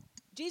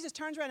 Jesus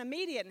turns around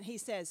immediately and he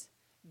says,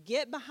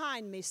 get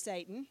behind me,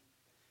 Satan,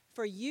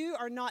 for you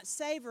are not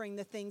savoring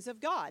the things of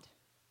God.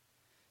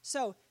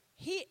 So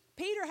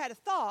Peter had a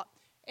thought,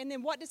 and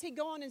then what does he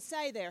go on and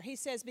say there? He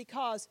says,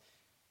 because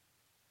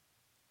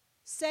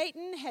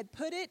Satan had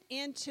put it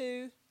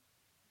into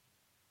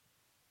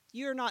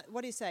your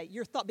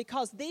thought,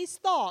 because these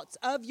thoughts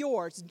of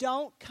yours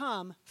don't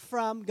come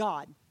from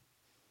God.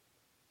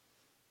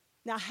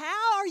 Now,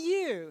 how are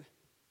you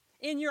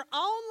in your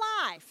own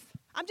life?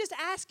 I'm just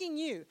asking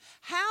you,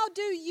 how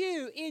do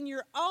you in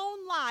your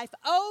own life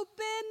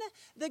open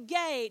the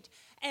gate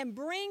and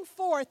bring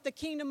forth the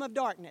kingdom of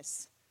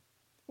darkness?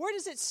 Where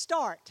does it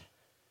start?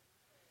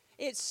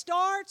 It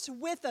starts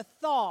with a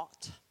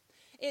thought.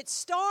 It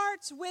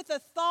starts with a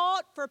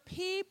thought for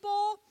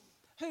people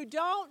who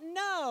don't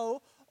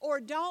know or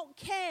don't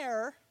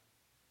care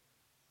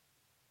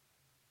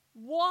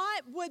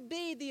what would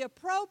be the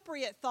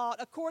appropriate thought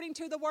according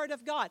to the Word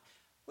of God.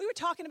 We were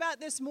talking about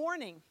this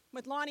morning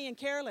with Lonnie and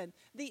Carolyn.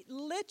 The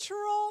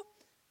literal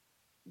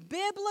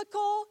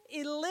biblical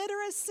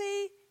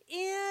illiteracy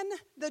in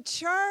the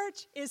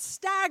church is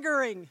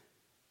staggering.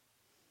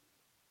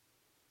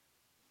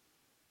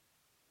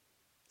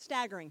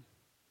 Staggering.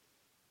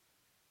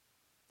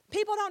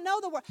 People don't know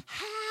the word.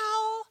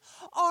 How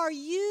are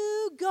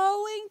you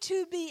going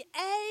to be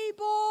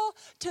able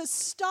to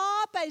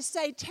stop a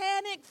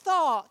satanic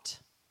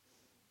thought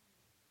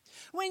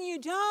when you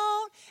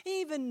don't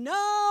even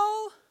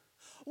know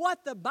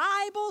what the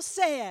Bible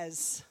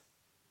says?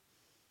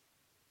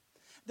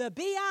 The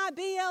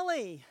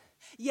Bible.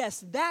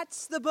 Yes,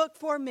 that's the book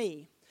for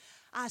me.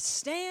 I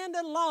stand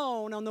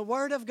alone on the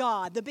Word of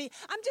God.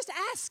 I'm just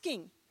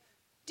asking,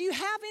 do you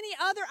have any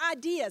other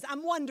ideas?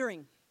 I'm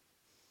wondering.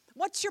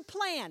 What's your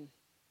plan?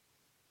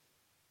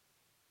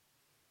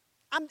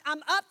 I'm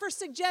up for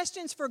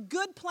suggestions for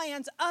good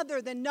plans other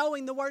than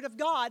knowing the Word of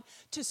God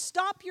to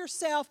stop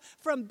yourself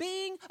from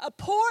being a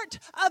port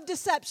of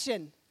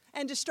deception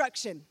and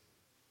destruction.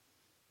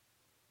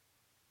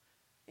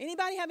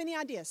 Anybody have any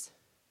ideas?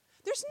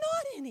 There's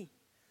not any.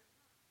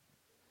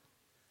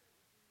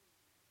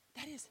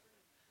 That is.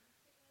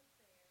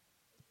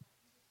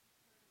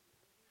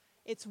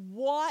 It's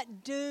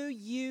what do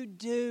you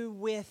do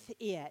with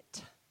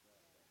it?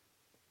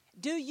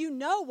 Do you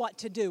know what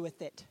to do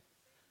with it?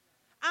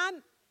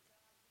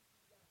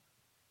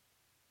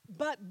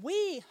 But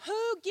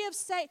who gives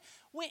Satan,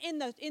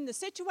 in the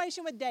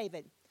situation with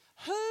David,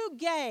 who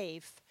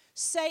gave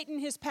Satan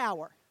his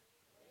power?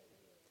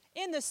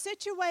 In the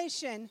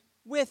situation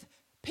with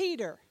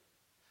Peter,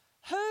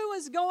 who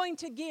was going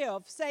to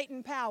give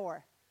Satan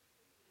power?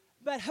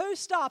 But who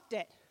stopped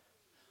it?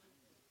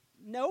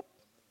 Nope.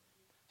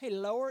 He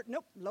lowered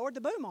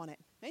the boom on it.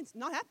 It's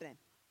not happening.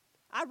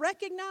 I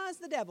recognize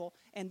the devil,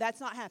 and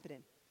that's not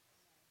happening.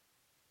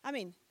 I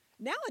mean,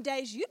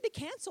 nowadays, you'd be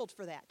canceled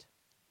for that.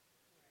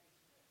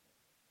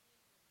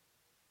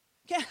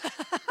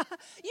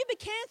 You'd be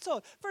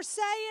canceled for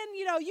saying,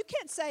 you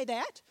can't say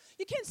that.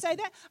 You can't say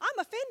that. I'm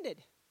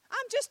offended.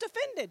 I'm just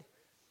offended.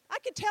 I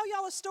could tell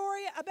y'all a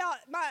story about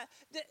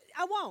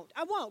I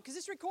won't, because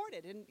it's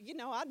recorded, and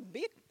I'd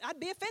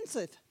be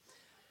offensive.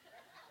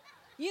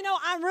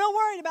 I'm real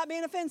worried about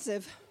being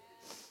offensive.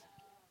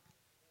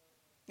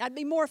 I'd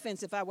be more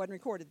offensive if I wasn't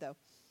recorded, though.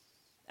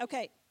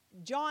 Okay,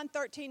 John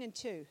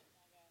 13:2.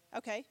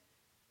 Okay.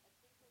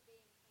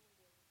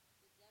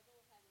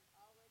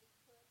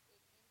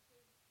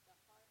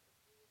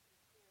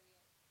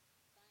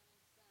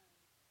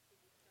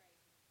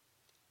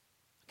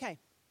 Okay.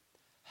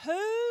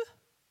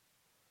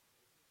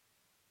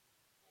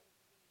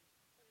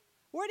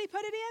 Where did he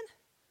put it in?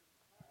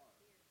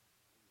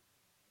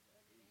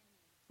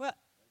 Well,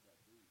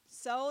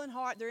 soul and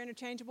heart, they're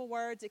interchangeable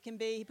words. It can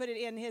be, he put it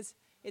in his,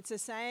 it's the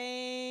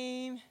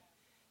same,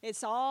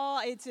 it's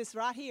just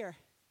right here.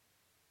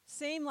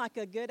 Seemed like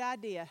a good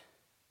idea.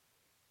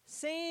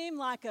 Seemed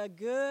like a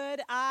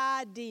good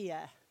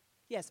idea.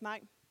 Yes,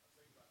 Mike?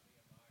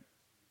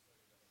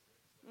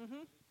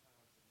 Mm-hmm.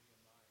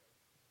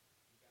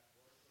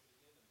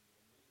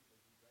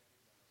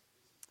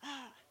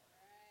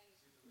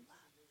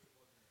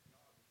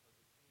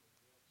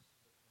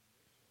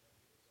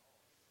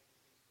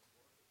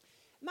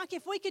 Mike,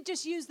 if we could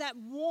just use that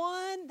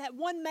one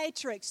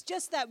matrix,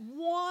 just that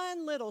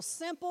one little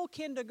simple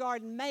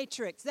kindergarten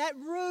matrix, that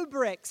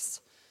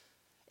rubrics,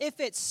 if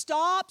it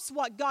stops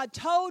what God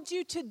told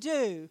you to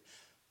do,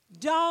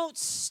 don't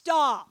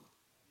stop.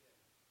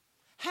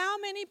 How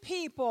many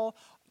people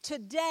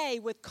today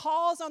with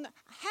calls on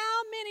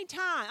how many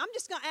times, I'm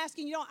just going to ask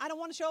you, I don't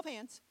want to show of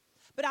hands.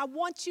 But I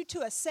want you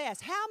to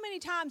assess how many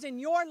times in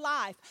your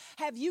life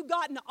have you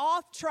gotten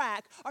off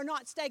track or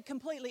not stayed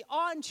completely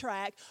on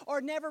track or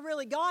never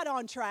really got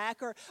on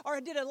track or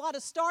did a lot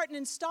of starting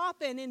and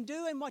stopping and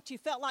doing what you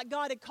felt like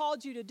God had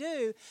called you to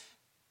do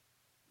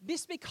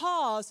just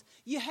because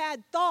you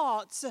had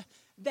thoughts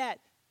that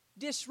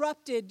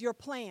disrupted your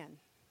plan.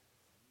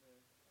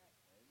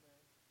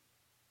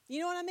 You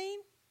know what I mean?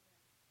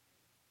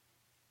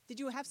 Did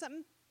you have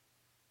something?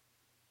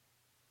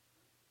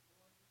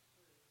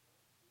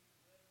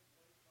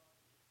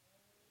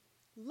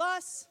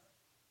 Lust.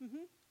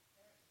 Mm-hmm.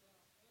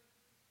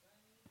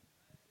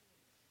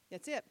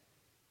 That's it.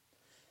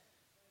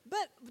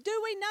 But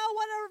do we know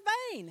what are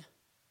vain?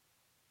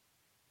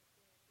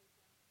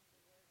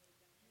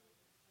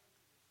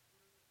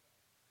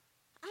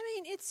 I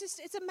mean,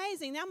 it's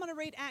amazing. Now I'm going to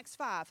read Acts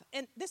 5.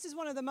 And this is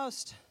one of the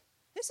most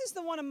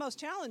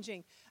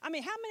challenging. I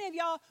mean, how many of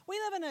y'all, we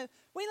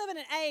live in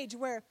an age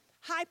where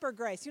hyper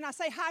grace. I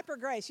say hyper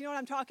grace. You know what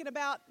I'm talking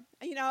about?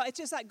 It's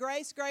just like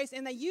grace,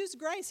 and they use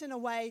grace in a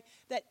way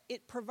that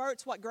it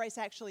perverts what grace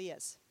actually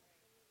is.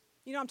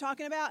 You know what I'm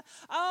talking about?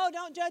 Oh,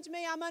 don't judge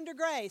me. I'm under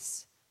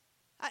grace.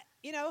 I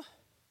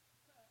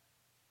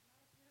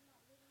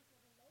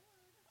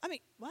mean,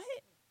 what?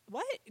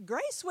 What?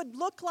 Grace would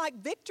look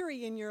like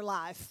victory in your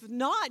life,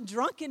 not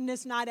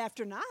drunkenness night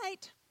after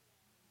night.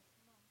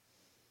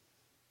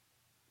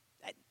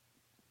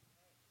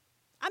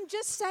 I'm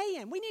just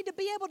saying, we need to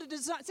be able to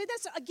design. See,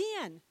 that's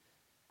again,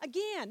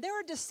 there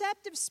are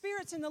deceptive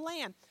spirits in the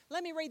land.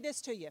 Let me read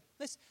this to you.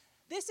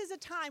 This is a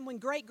time when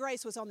great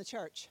grace was on the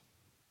church.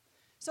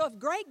 So if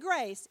great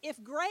grace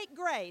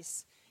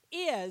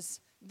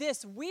is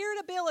this weird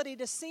ability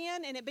to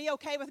sin and it be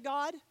okay with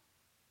God,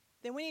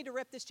 then we need to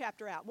rip this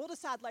chapter out. We'll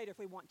decide later if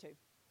we want to.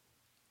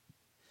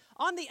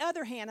 On the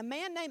other hand, a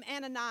man named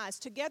Ananias,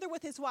 together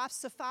with his wife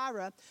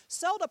Sapphira,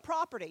 sold a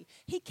property.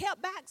 He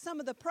kept back some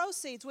of the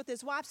proceeds with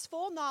his wife's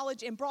full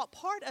knowledge and brought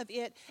part of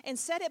it and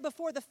set it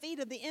before the feet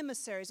of the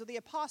emissaries or the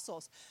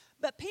apostles.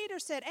 But Peter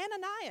said,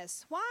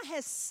 Ananias, why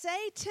has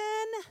Satan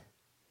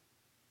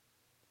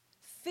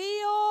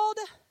filled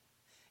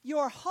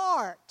your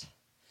heart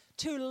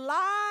to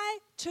lie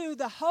to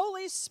the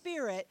Holy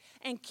Spirit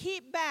and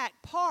keep back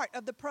part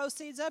of the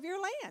proceeds of your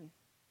land?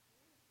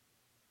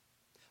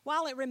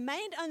 While it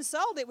remained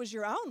unsold, it was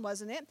your own,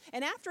 wasn't it?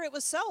 And after it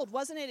was sold,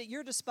 wasn't it at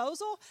your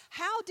disposal?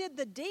 How did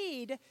this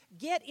deed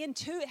get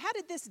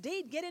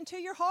into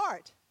your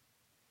heart?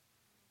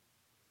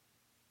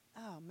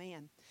 Oh,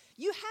 man.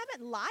 You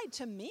haven't lied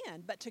to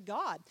men, but to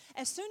God.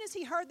 As soon as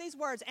he heard these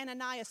words,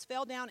 Ananias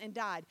fell down and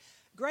died.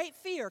 Great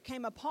fear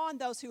came upon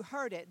those who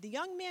heard it. The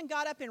young men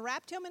got up and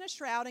wrapped him in a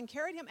shroud and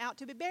carried him out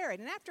to be buried.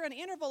 And after an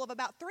interval of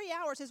about 3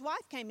 hours, his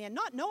wife came in.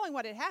 Not knowing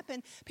what had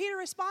happened, Peter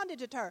responded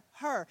to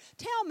her,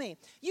 tell me,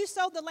 you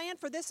sold the land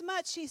for this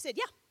much? She said,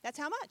 yeah, that's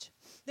how much.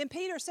 Then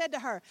Peter said to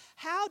her,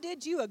 how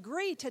did you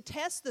agree to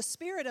test the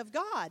Spirit of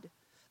God?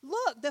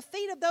 Look, the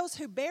feet of those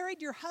who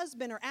buried your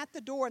husband are at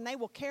the door, and they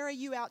will carry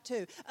you out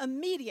too.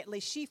 Immediately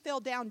she fell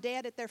down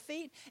dead at their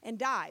feet and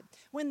died.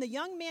 When the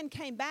young men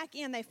came back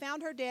in, they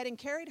found her dead and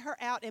carried her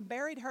out and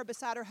buried her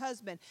beside her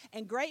husband.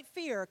 And great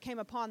fear came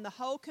upon the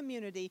whole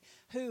community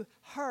who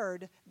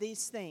heard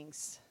these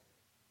things.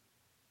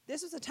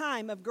 This was a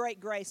time of great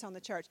grace on the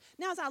church.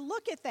 Now, as I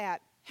look at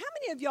that, how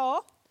many of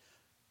y'all...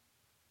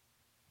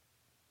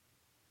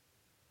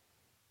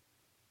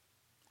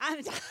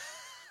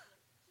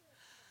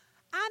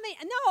 I mean,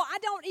 no, I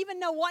don't even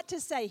know what to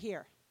say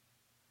here.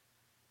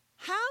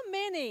 How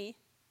many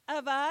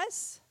of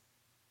us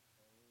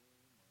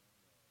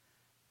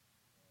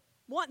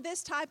want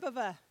this type of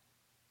a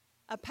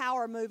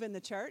power move in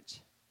the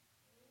church?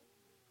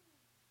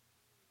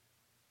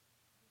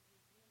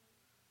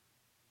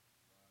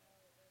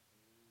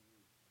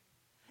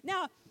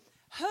 Now,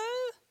 how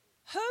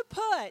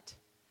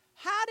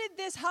did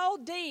this whole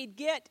deed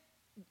get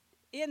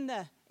in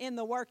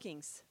the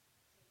workings?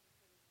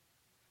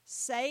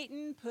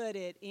 Satan put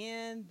it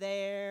in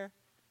there.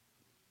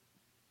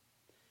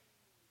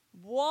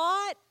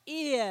 What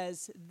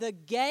is the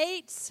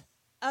gates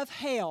of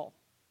hell?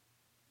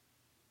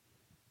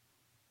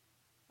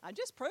 I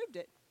just proved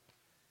it.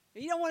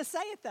 You don't want to say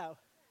it though.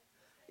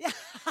 Yeah.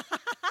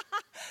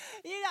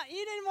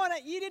 You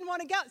didn't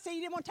want to go. See,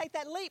 you didn't want to take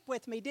that leap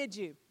with me, did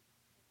you?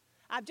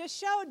 I've just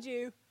showed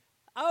you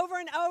over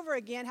and over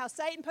again how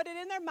Satan put it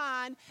in their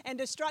mind and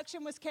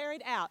destruction was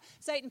carried out.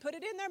 Satan put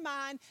it in their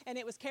mind and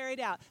it was carried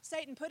out.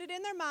 Satan put it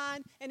in their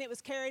mind and it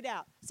was carried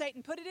out.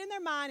 Satan put it in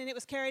their mind and it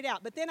was carried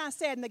out. But then I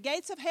said, and the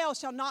gates of hell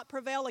shall not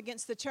prevail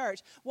against the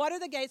church. What are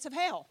the gates of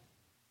hell?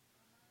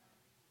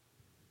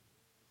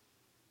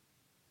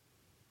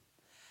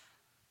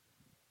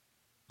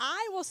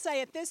 I will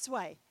say it this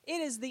way. It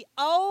is the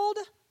old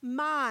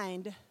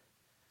mind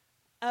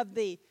of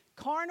the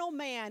carnal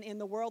man in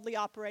the worldly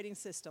operating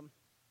system.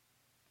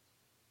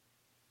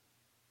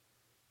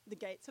 The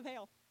gates of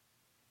hell.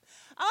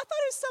 I thought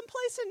it was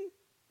someplace in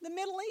the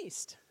Middle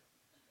East.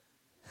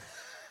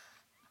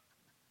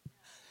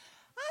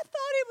 I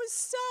thought it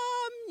was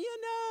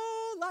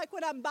like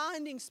when I'm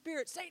binding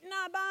spirits. Satan,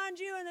 I bind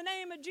you in the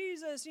name of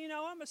Jesus.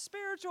 I'm a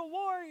spiritual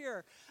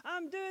warrior.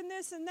 I'm doing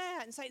this and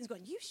that. And Satan's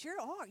going, you sure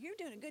are. You're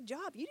doing a good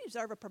job. You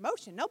deserve a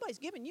promotion. Nobody's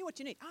giving you what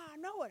you need. I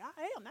know it.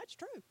 I am. That's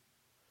true.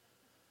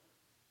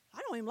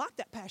 I don't even like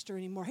that pastor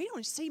anymore. He don't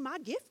even see my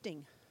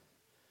gifting.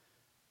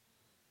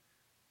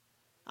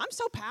 I'm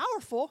so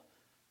powerful.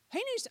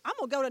 I'm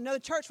going to go to another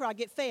church where I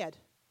get fed.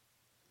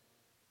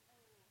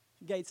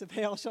 Gates of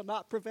hell shall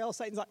not prevail.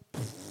 Satan's like,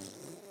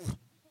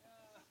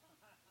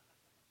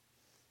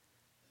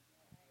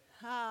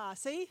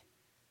 see?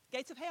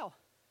 Gates of hell.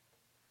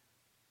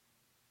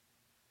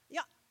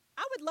 Yeah,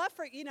 I would love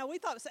for, we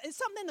thought it's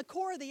something in the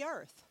core of the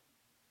earth.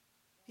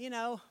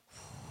 Now,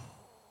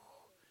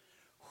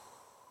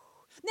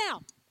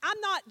 I'm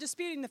not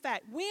disputing the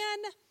fact. When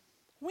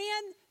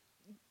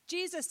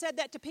Jesus said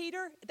that to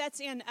Peter, that's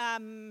in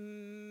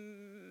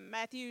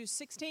Matthew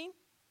 16.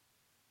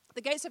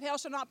 The gates of hell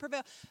shall not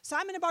prevail.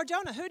 Simon and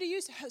Bar-Jonah,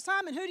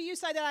 Simon, who do you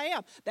say that I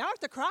am? Thou art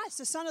the Christ,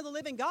 the Son of the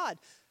living God.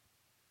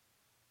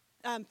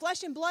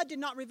 Flesh and blood did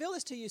not reveal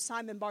this to you,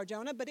 Simon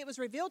Bar-Jonah, but it was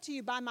revealed to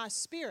you by my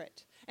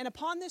Spirit. And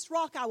upon this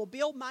rock I will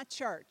build my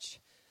church.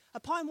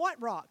 Upon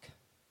what rock?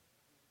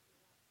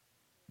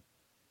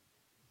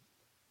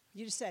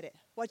 You just said it.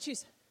 What you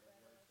said?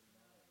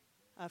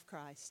 Of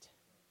Christ.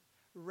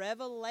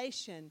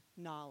 Revelation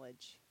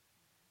knowledge.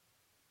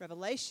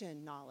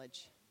 Revelation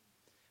knowledge.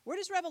 Where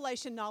does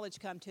revelation knowledge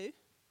come to?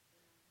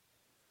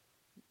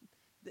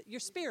 Your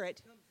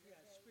spirit.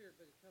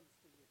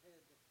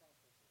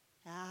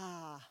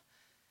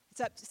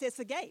 It's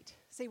the gate.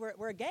 See,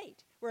 we're a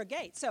gate. We're a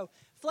gate. So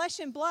flesh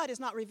and blood has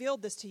not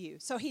revealed this to you.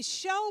 So he's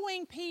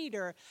showing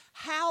Peter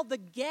how the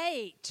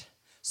gate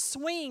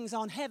swings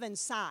on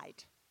heaven's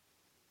side.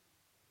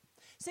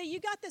 See, you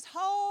got this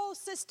whole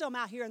system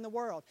out here in the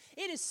world.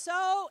 It is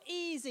so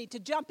easy to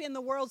jump in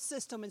the world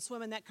system and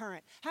swim in that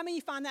current. How many of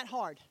you find that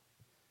hard?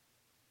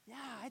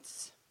 Yeah,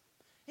 it's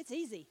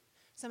easy.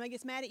 Somebody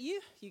gets mad at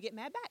you, you get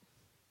mad back.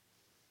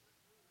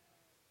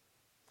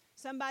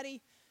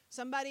 Somebody,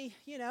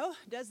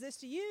 does this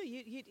to you,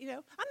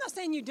 I'm not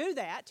saying you do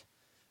that.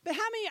 But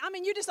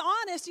you're just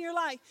honest and you're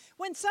like,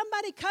 when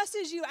somebody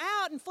cusses you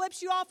out and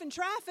flips you off in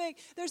traffic,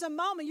 there's a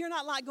moment you're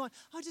not like going,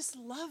 I just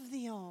love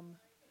them.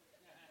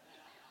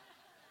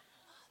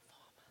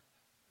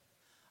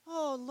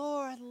 Oh,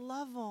 Lord, I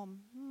love them.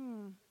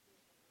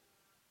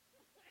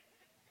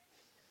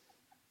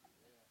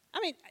 I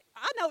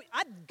know,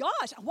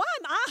 why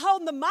am I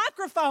holding the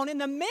microphone in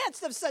the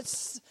midst of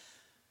such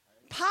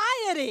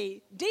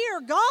piety?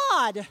 Dear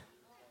God.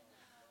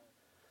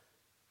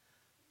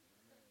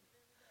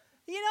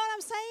 You know what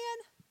I'm saying?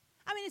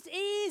 It's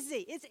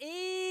easy. It's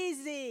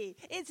easy.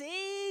 It's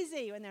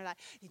easy. When they're like,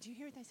 did you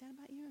hear what they said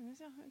about you?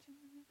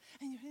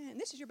 And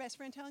this is your best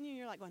friend telling you, and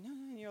you're like, well, no.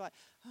 And you're like,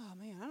 oh,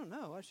 man, I don't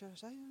know. What should I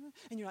say?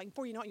 And you're like,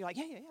 before you know it, you're like,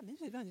 yeah.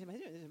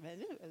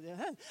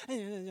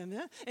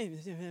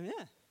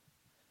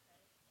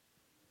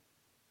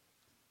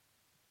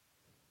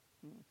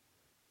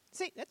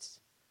 See, that's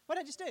what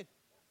I just do.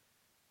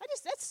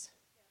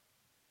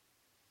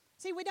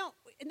 See, we don't,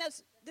 and that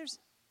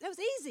was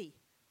easy.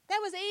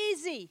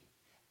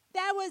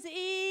 That was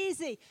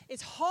easy.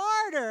 It's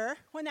harder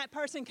when that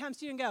person comes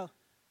to you and go,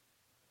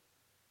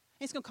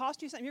 it's going to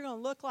cost you something. You're going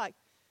to look like,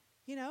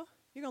 you're going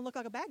to look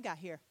like a bad guy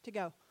here to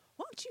go,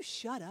 why don't you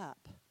shut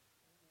up?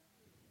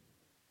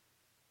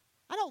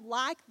 I don't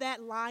like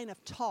that line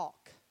of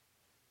talk.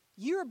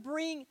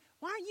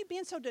 Why are you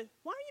being so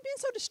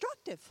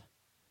destructive?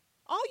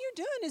 All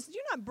you're doing is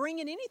you're not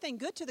bringing anything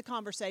good to the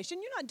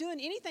conversation. You're not doing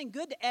anything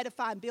good to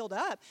edify and build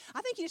up.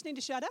 I think you just need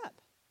to shut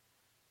up.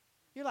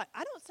 You're like,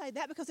 I don't say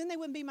that because then they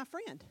wouldn't be my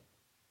friend.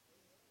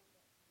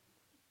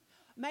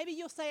 Maybe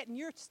you'll say it in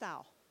your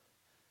style.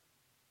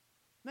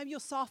 Maybe you'll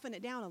soften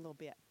it down a little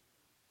bit.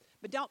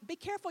 But be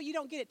careful you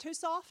don't get it too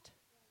soft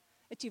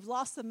that you've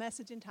lost the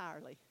message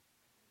entirely.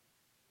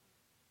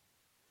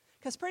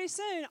 Because pretty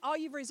soon all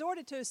you've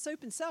resorted to is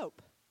soup and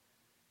soap.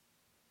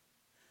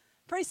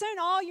 Pretty soon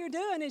all you're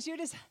doing is you're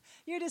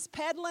just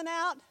peddling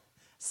out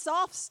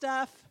soft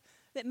stuff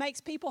that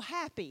makes people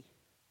happy.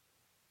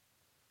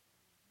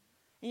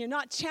 And you're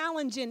not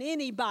challenging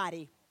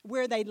anybody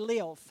where they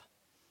live.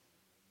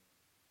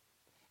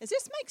 Does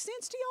this make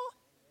sense to y'all?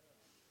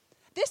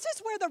 This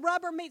is where the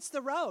rubber meets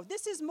the road.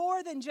 This is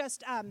more than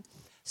just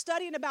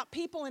studying about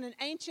people in an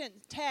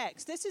ancient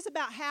text. This is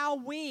about how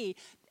we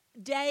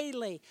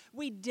daily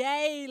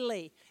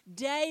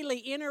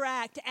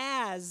interact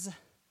as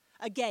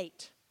a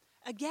gate.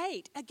 A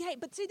gate.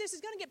 But see, this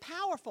is going to get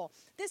powerful.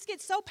 This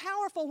gets so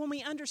powerful when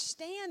we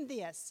understand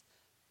this.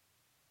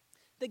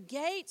 The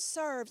gate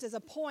serves as a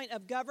point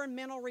of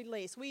governmental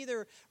release. We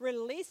either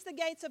release the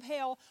gates of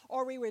hell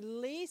or we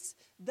release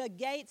the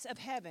gates of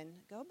heaven.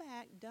 Go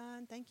back.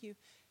 Done. Thank you.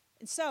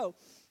 And so,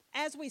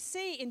 as we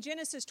see in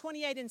Genesis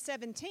 28 and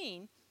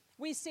 17,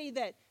 we see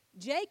that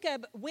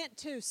Jacob went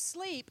to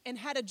sleep and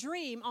had a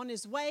dream on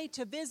his way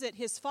to visit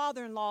his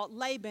father-in-law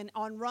Laban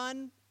on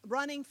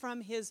running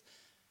from his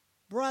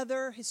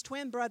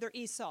twin brother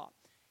Esau.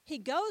 He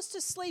goes to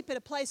sleep at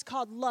a place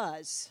called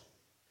Luz.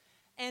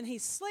 And he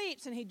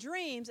sleeps and he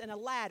dreams in a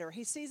ladder.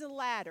 He sees a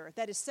ladder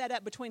that is set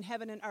up between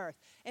heaven and earth.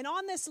 And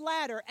on this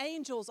ladder,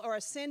 angels are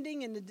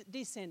ascending and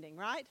descending,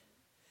 right?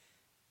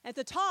 At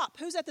the top,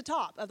 who's at the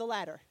top of the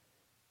ladder?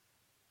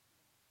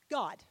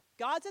 God.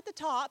 God's at the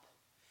top,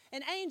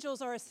 and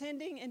angels are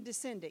ascending and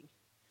descending.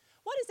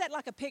 What is that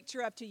like a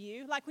picture of to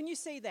you? Like when you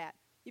see that,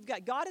 you've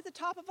got God at the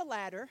top of a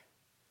ladder,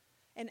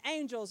 and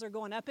angels are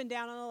going up and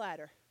down on the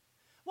ladder.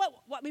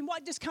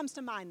 What just comes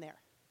to mind there?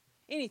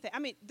 Anything.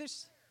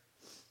 There's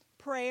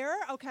prayer,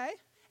 okay.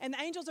 And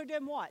the angels are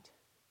doing what?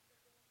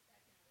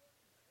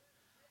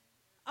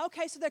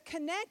 Okay, so they're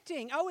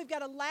connecting. Oh, we've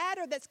got a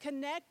ladder that's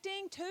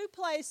connecting two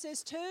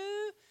places,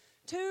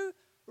 two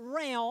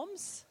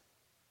realms,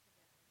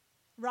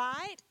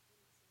 right?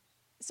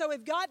 So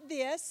we've got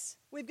this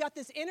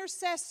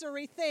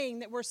intercessory thing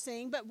that we're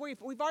seeing, but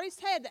we've already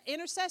said that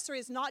intercessory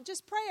is not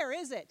just prayer,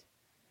 is it?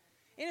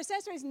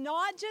 Intercessory is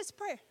not just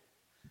prayer.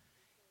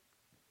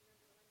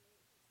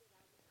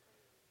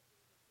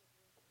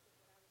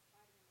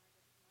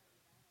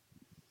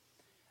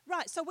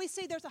 Right, so we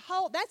see there's a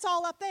whole, that's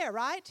all up there,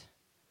 right?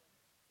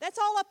 That's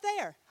all up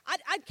there. I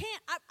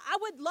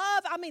would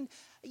love,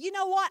 you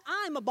know what?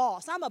 I'm a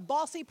boss. I'm a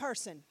bossy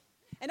person.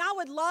 And I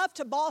would love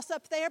to boss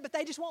up there, but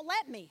they just won't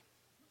let me.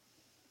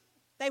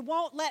 They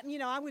won't let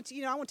me, I went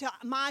to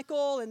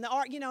Michael and the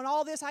art, and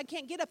all this. I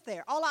can't get up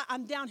there.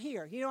 I'm down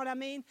here. You know what I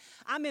mean?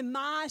 I'm in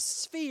my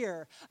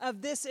sphere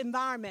of this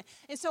environment.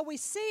 And so we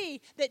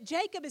see that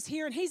Jacob is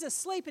here and he's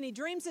asleep and he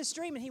dreams this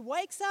dream and he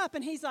wakes up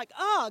and he's like,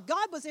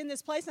 God was in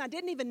this place and I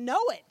didn't even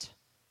know it.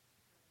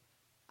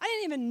 I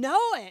didn't even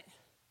know it.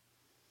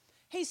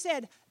 He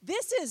said,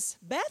 this is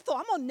Bethel.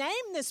 I'm going to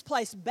name this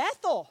place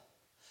Bethel.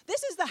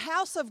 This is the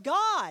house of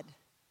God.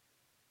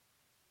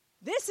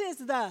 This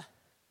is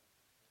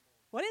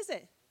what is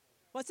it?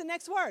 What's the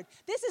next word?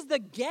 This is the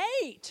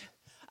gate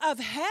of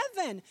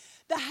heaven.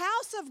 The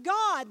house of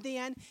God,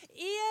 then,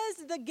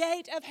 is the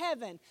gate of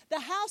heaven. The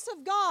house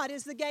of God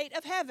is the gate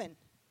of heaven.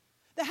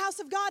 The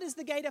house of God is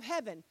the gate of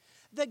heaven.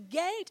 The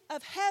gate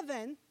of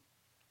heaven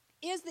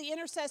is the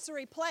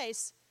intercessory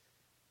place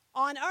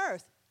on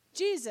earth.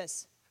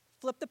 Jesus,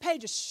 flip the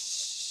pages.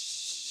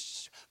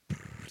 Shh.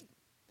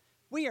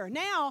 We are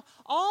now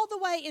all the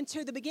way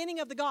into the beginning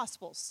of the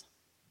Gospels.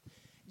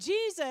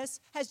 Jesus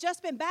has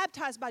just been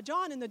baptized by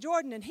John in the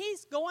Jordan, and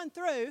he's going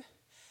through,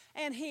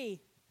 and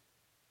he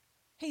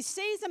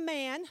sees a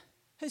man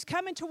who's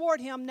coming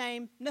toward him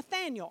named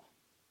Nathanael.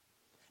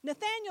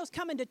 Nathanael's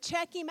coming to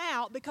check him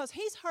out because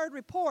he's heard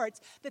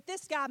reports that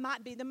this guy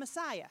might be the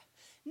Messiah.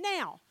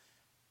 Now,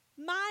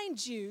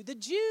 mind you, the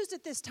Jews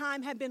at this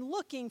time had been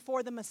looking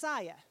for the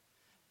Messiah.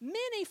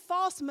 Many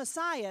false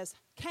messiahs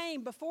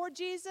came before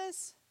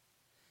Jesus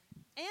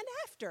and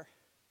after.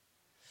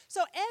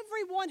 So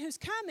everyone who's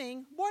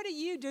coming, what are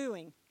you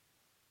doing?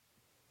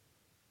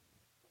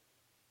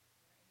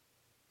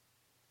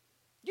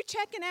 You're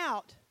checking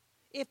out.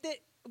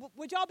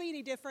 Would y'all be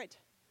any different?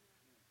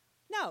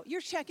 No, you're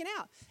checking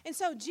out. And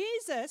so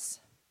Jesus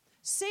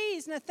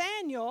sees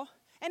Nathanael,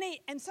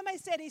 and somebody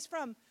said he's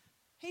from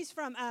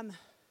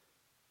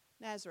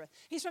Nazareth.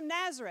 He's from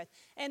Nazareth.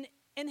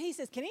 And he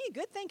says, can any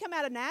good thing come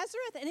out of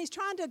Nazareth? And he's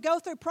trying to go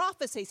through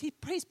prophecies.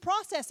 He's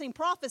processing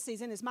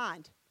prophecies in his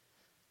mind.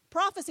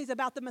 Prophecies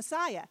about the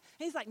Messiah.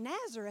 He's like,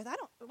 Nazareth?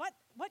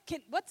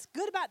 What's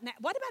good about,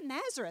 what about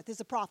Nazareth is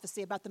a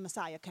prophecy about the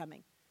Messiah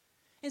coming?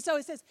 And so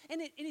he says,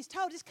 and he's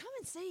told, just come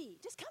and see.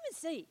 Just come and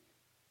see.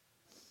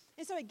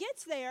 And so he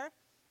gets there,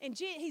 and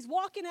he's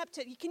walking up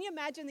to, can you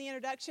imagine the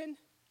introduction?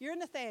 You're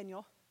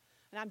Nathaniel,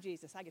 and I'm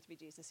Jesus. I get to be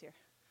Jesus here.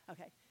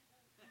 Okay.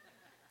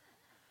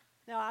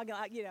 No,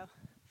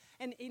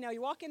 and,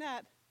 you're walking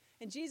up,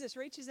 and Jesus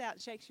reaches out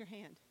and shakes your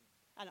hand.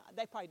 I know,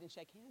 they probably didn't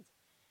shake hands.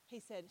 He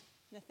said,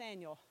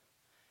 Nathaniel,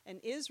 an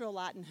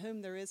Israelite in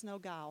whom there is no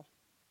guile.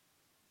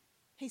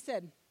 He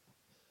said,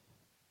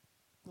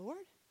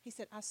 Lord, he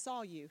said, I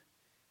saw you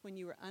when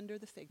you were under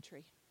the fig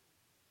tree.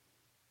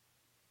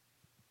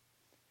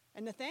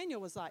 And Nathaniel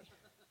was like,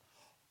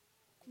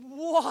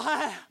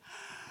 what?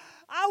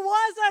 I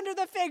was under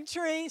the fig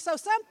tree, so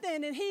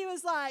something, and he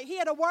was like, he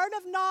had a word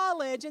of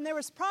knowledge, and there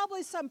was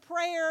probably some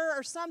prayer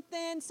or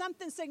something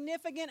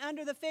significant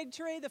under the fig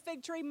tree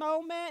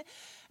moment,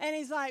 and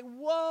he's like,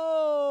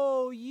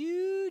 whoa,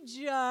 you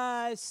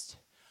just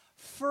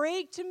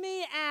freaked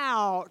me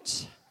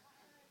out.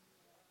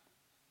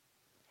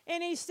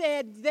 And he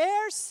said,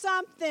 there's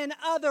something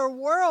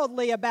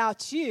otherworldly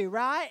about you,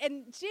 right?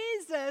 And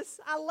Jesus,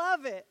 I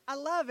love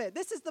it.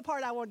 This is the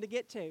part I wanted to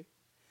get to.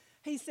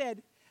 He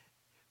said,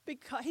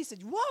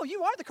 whoa,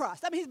 you are the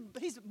Christ. I mean,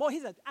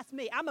 that's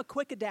me. I'm a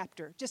quick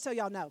adapter, just so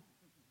y'all know.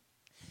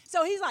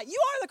 So he's like,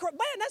 you are the Christ.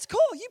 Man, that's cool.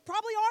 You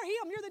probably are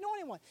him. You're the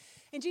anointed one.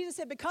 And Jesus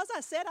said, because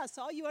I said I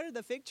saw you under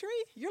the fig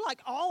tree, you're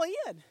like all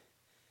in.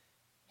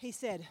 He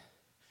said,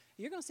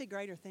 you're going to see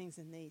greater things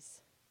than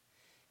these.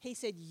 He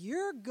said,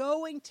 you're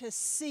going to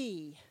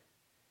see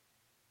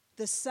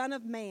the Son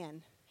of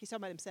Man. He's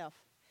talking about himself.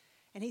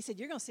 And he said,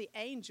 you're going to see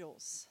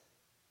angels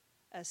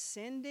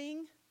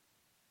ascending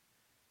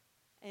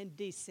and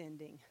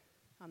descending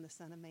on the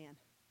Son of Man.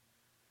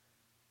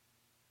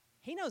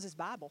 He knows his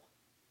Bible.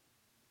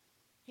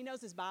 He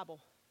knows his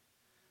Bible.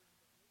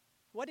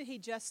 What did he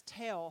just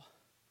tell?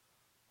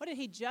 What did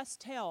he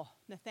just tell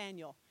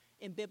Nathaniel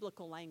in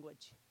biblical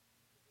language?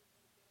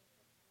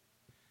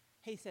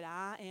 He said,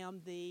 I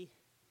am the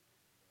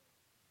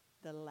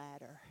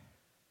ladder.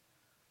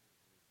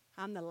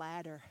 I'm the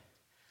ladder.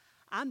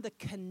 I'm the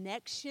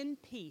connection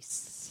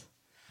piece.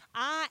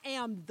 I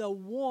am the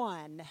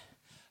one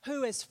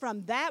who is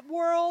from that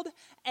world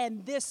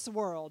and this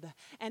world.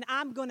 And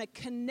I'm going to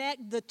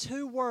connect the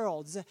two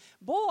worlds.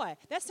 Boy,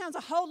 that sounds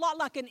a whole lot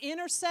like an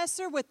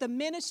intercessor with the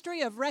ministry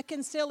of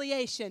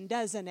reconciliation,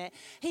 doesn't it?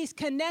 He's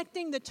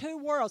connecting the two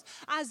worlds.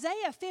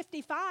 Isaiah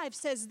 55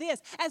 says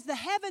this, as the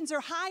heavens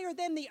are higher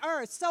than the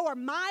earth, so are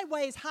my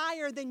ways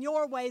higher than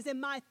your ways, and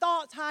my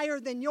thoughts higher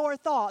than your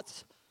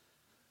thoughts.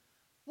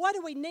 What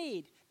do we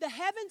need? The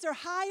heavens are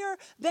higher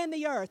than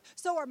the earth,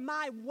 so are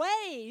my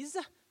ways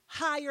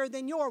higher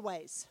than your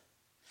ways.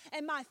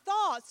 And my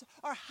thoughts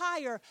are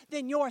higher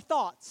than your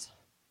thoughts.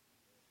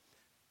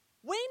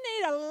 We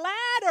need a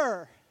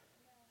ladder.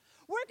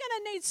 We're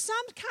going to need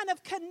some kind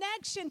of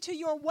connection to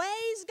your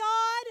ways,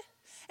 God.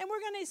 And we're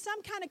going to need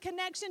some kind of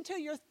connection to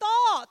your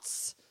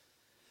thoughts.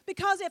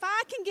 Because if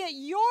I can get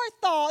your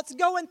thoughts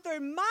going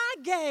through my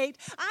gate,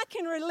 I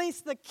can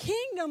release the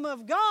kingdom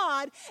of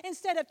God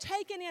instead of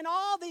taking in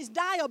all these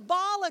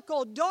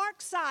diabolical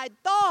dark side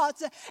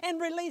thoughts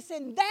and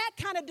releasing that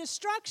kind of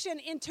destruction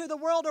into the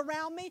world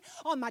around me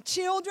on my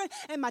children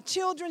and my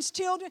children's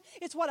children.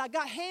 It's what I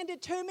got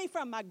handed to me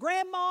from my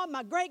grandma,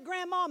 my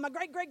great-grandma, my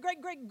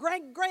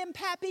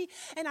great-great-great-great-great-grandpappy,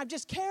 and I've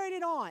just carried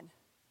it on.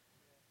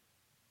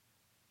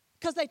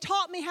 Because they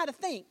taught me how to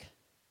think.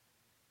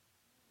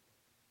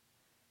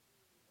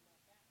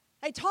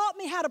 They taught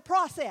me how to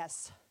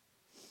process.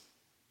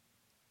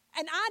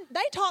 And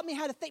they taught me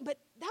how to think, but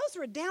those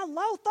were down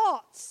low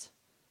thoughts.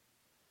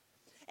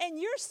 And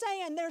you're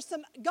saying there's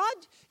some, God,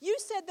 you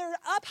said there are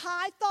up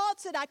high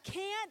thoughts that I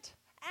can't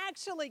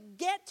actually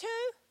get to.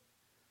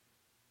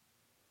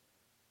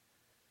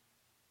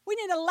 We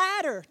need a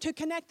ladder to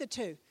connect the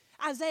two.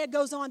 Isaiah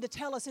goes on to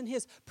tell us in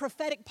his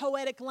prophetic,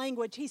 poetic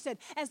language, he said,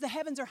 as the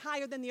heavens are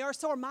higher than the earth,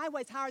 so are my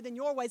ways higher than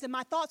your ways, and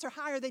my thoughts are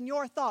higher than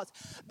your thoughts.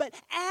 But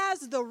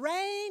as the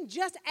rain,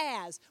 just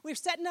as, we're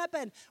setting up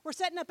an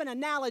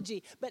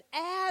analogy, but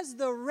as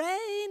the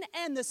rain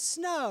and the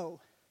snow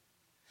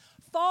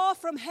fall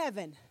from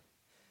heaven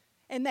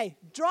and they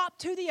drop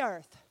to the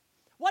earth,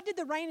 what did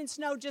the rain and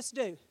snow just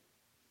do?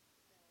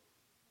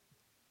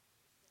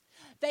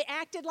 They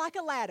acted like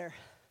a ladder.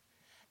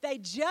 They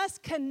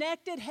just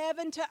connected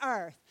heaven to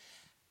earth.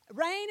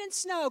 Rain and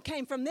snow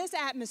came from this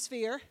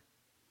atmosphere,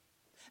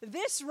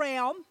 this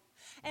realm,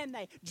 and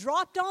they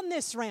dropped on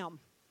this realm.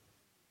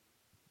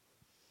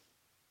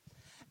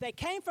 They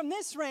came from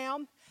this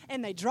realm,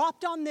 and they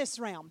dropped on this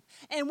realm.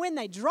 And when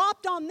they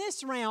dropped on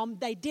this realm,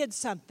 they did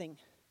something.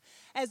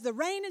 As the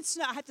rain and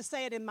snow, I have to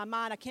say it in my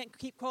mind, I can't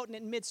keep quoting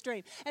it in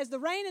midstream. As the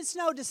rain and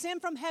snow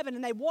descend from heaven,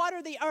 and they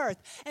water the earth,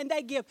 and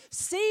they give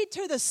seed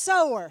to the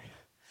sower,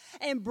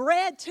 and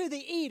bread to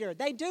the eater.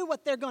 They do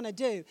what they're going to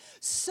do.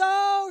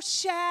 So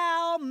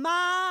shall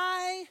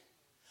my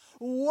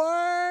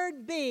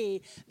word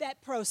be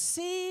that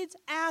proceeds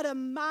out of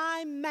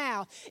my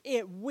mouth.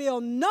 It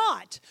will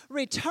not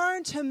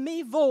return to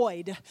me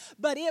void,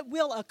 but it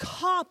will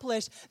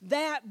accomplish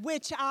that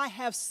which I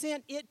have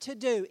sent it to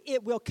do.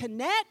 It will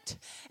connect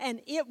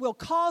and it will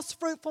cause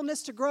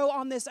fruitfulness to grow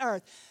on this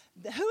earth.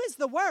 Who is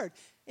the Word?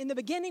 In the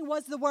beginning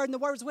was the Word, and the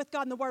Word was with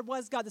God, and the Word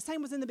was God. The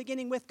same was in the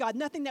beginning with God.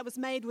 Nothing that was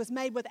made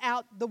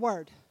without the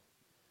Word.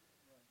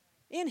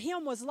 In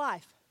Him was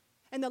life,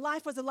 and the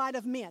life was the light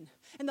of men.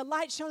 And the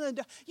light shone in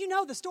the... You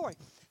know the story.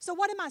 So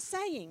what am I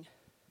saying?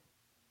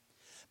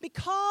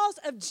 Because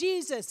of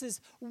Jesus'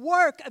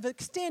 work of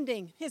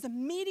extending, his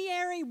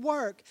mediary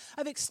work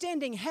of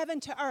extending heaven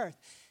to earth,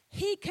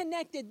 he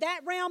connected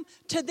that realm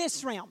to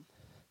this realm.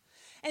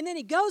 And then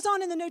he goes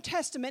on in the New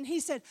Testament, he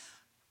said,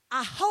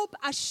 I hope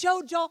I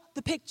showed y'all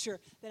the picture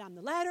that I'm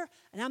the ladder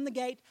and I'm the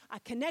gate. I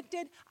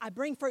connected, I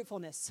bring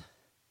fruitfulness.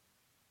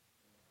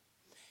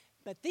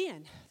 But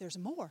then there's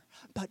more.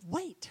 But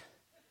wait.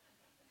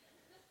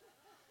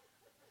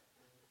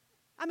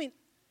 I mean,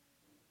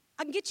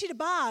 I can get you to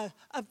buy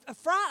a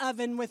fry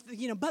oven with,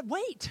 but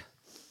wait.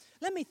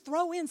 Let me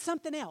throw in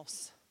something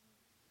else.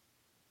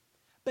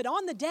 But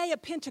on the day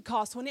of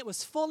Pentecost, when it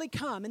was fully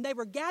come, and they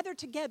were gathered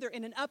together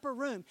in an upper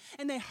room,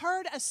 and they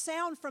heard a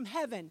sound from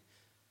heaven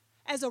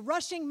as a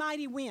rushing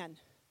mighty wind,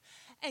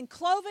 and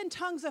cloven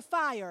tongues of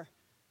fire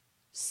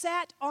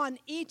sat on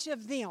each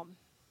of them.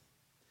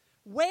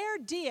 Where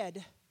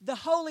did the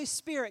Holy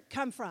Spirit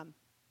come from?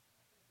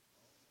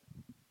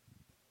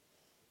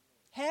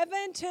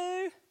 Heaven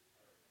to...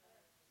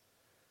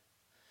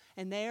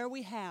 And there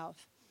we have.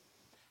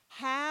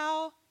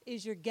 How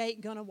is your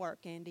gate going to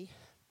work, Andy?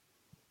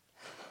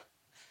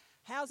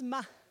 How's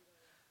my...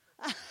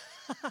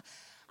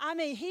 I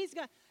mean,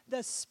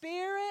 the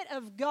Spirit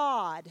of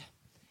God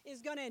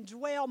is going to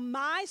indwell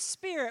my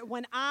spirit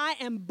when I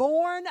am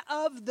born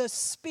of the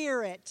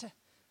Spirit.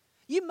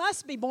 You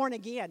must be born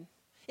again.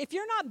 If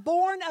you're not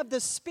born of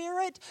the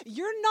Spirit,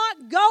 you're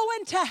not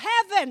going to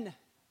heaven.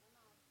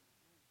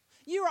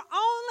 You are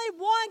only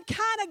one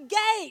kind of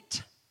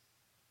gate.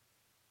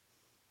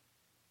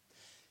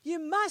 You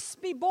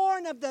must be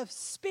born of the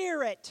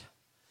Spirit.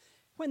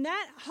 When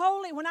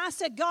I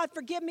said, God,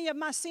 forgive me of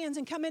my sins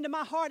and come into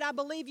my heart, I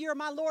believe you're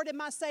my Lord and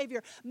my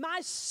Savior. My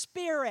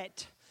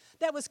spirit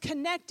that was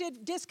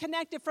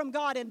disconnected from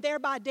God and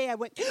thereby dead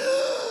went,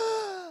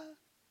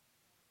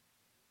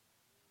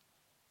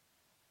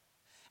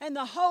 and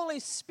the Holy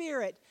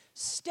Spirit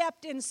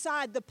stepped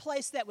inside the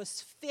place that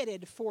was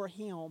fitted for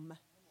him.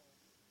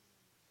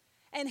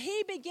 And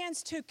he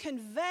begins to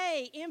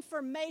convey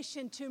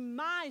information to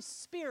my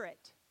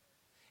spirit.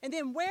 And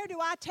then where do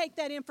I take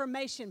that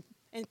information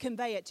and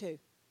convey it to?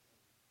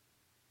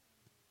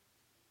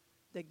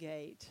 The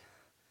gate.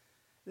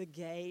 The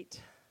gate.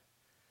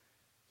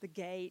 The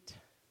gate.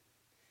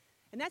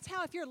 And that's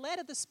how, if you're led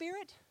of the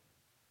Spirit,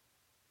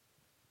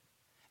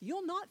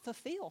 you'll not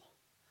fulfill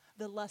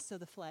the lusts of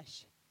the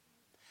flesh.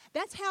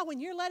 That's how, when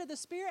you're led of the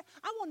Spirit,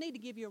 I won't need to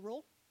give you a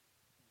rule.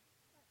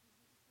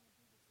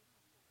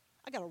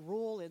 I got a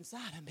rule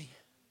inside of me.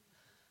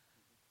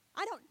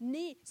 I don't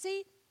need,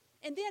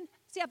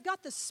 I've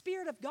got the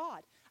Spirit of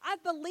God. I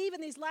believe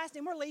in these last,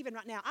 and we're leaving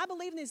right now. I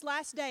believe in these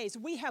last days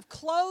we have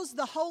closed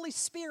the Holy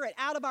Spirit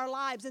out of our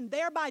lives and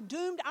thereby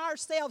doomed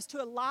ourselves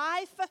to a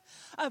life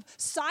of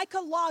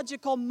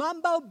psychological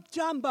mumbo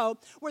jumbo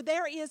where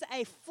there is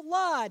a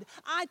flood.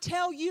 I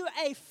tell you,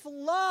 a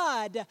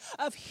flood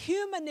of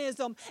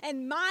humanism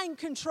and mind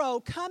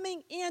control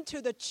coming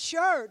into the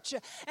church,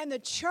 and the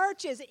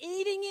church is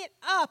eating it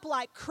up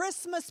like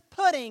Christmas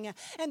pudding,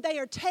 and they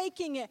are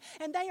taking it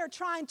and they are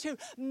trying to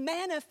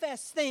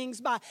manifest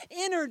things by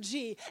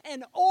energy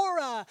and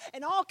aura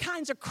and all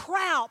kinds of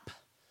crap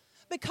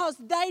because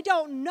they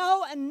don't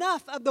know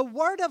enough of the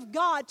Word of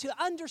God to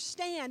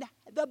understand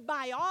the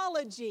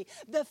biology,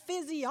 the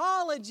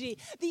physiology,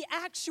 the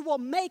actual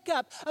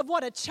makeup of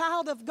what a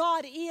child of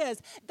God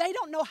is. They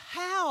don't know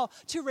how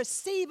to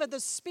receive of the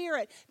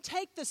Spirit,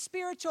 take the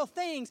spiritual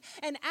things,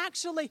 and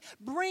actually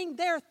bring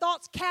their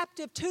thoughts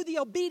captive to the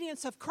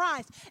obedience of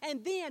Christ,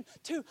 and then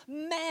to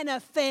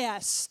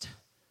manifest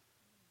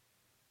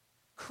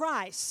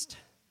Christ.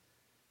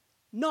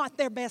 Not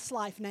their best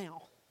life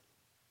now.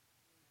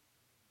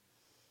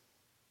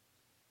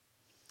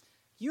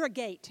 You're a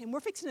gate, and we're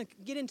fixing to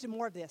get into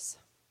more of this.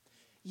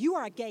 You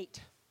are a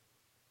gate.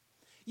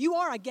 You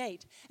are a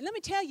gate. And let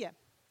me tell you,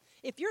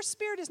 if your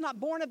spirit is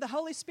not born of the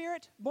Holy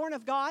Spirit, born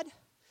of God,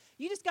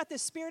 you just got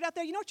this spirit out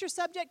there. You know what you're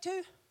subject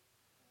to?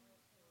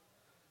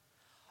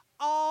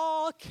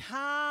 All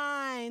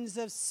kinds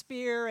of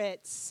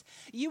spirits.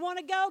 You want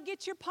to go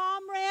get your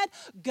palm read?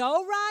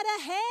 Go right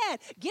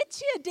ahead.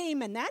 Get you a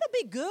demon. That'll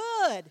be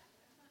good.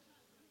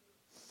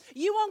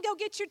 You want to go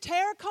get your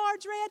tarot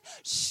cards read?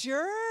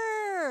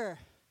 Sure.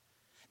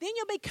 Then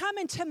you'll be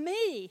coming to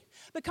me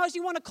because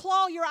you want to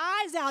claw your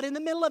eyes out in the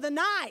middle of the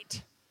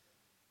night.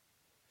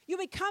 You'll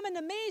be coming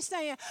to me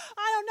saying,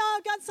 I don't know,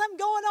 I've got something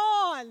going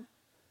on.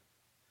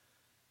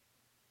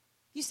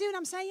 You see what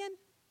I'm saying?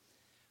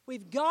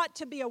 We've got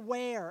to be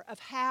aware of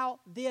how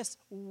this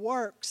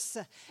works.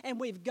 And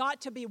we've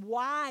got to be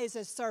wise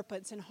as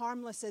serpents and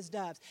harmless as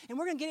doves. And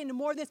we're going to get into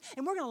more of this.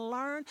 And we're going to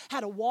learn how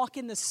to walk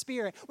in the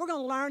Spirit. We're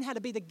going to learn how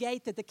to be the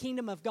gate that the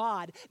kingdom of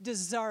God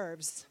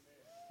deserves.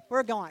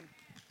 We're going.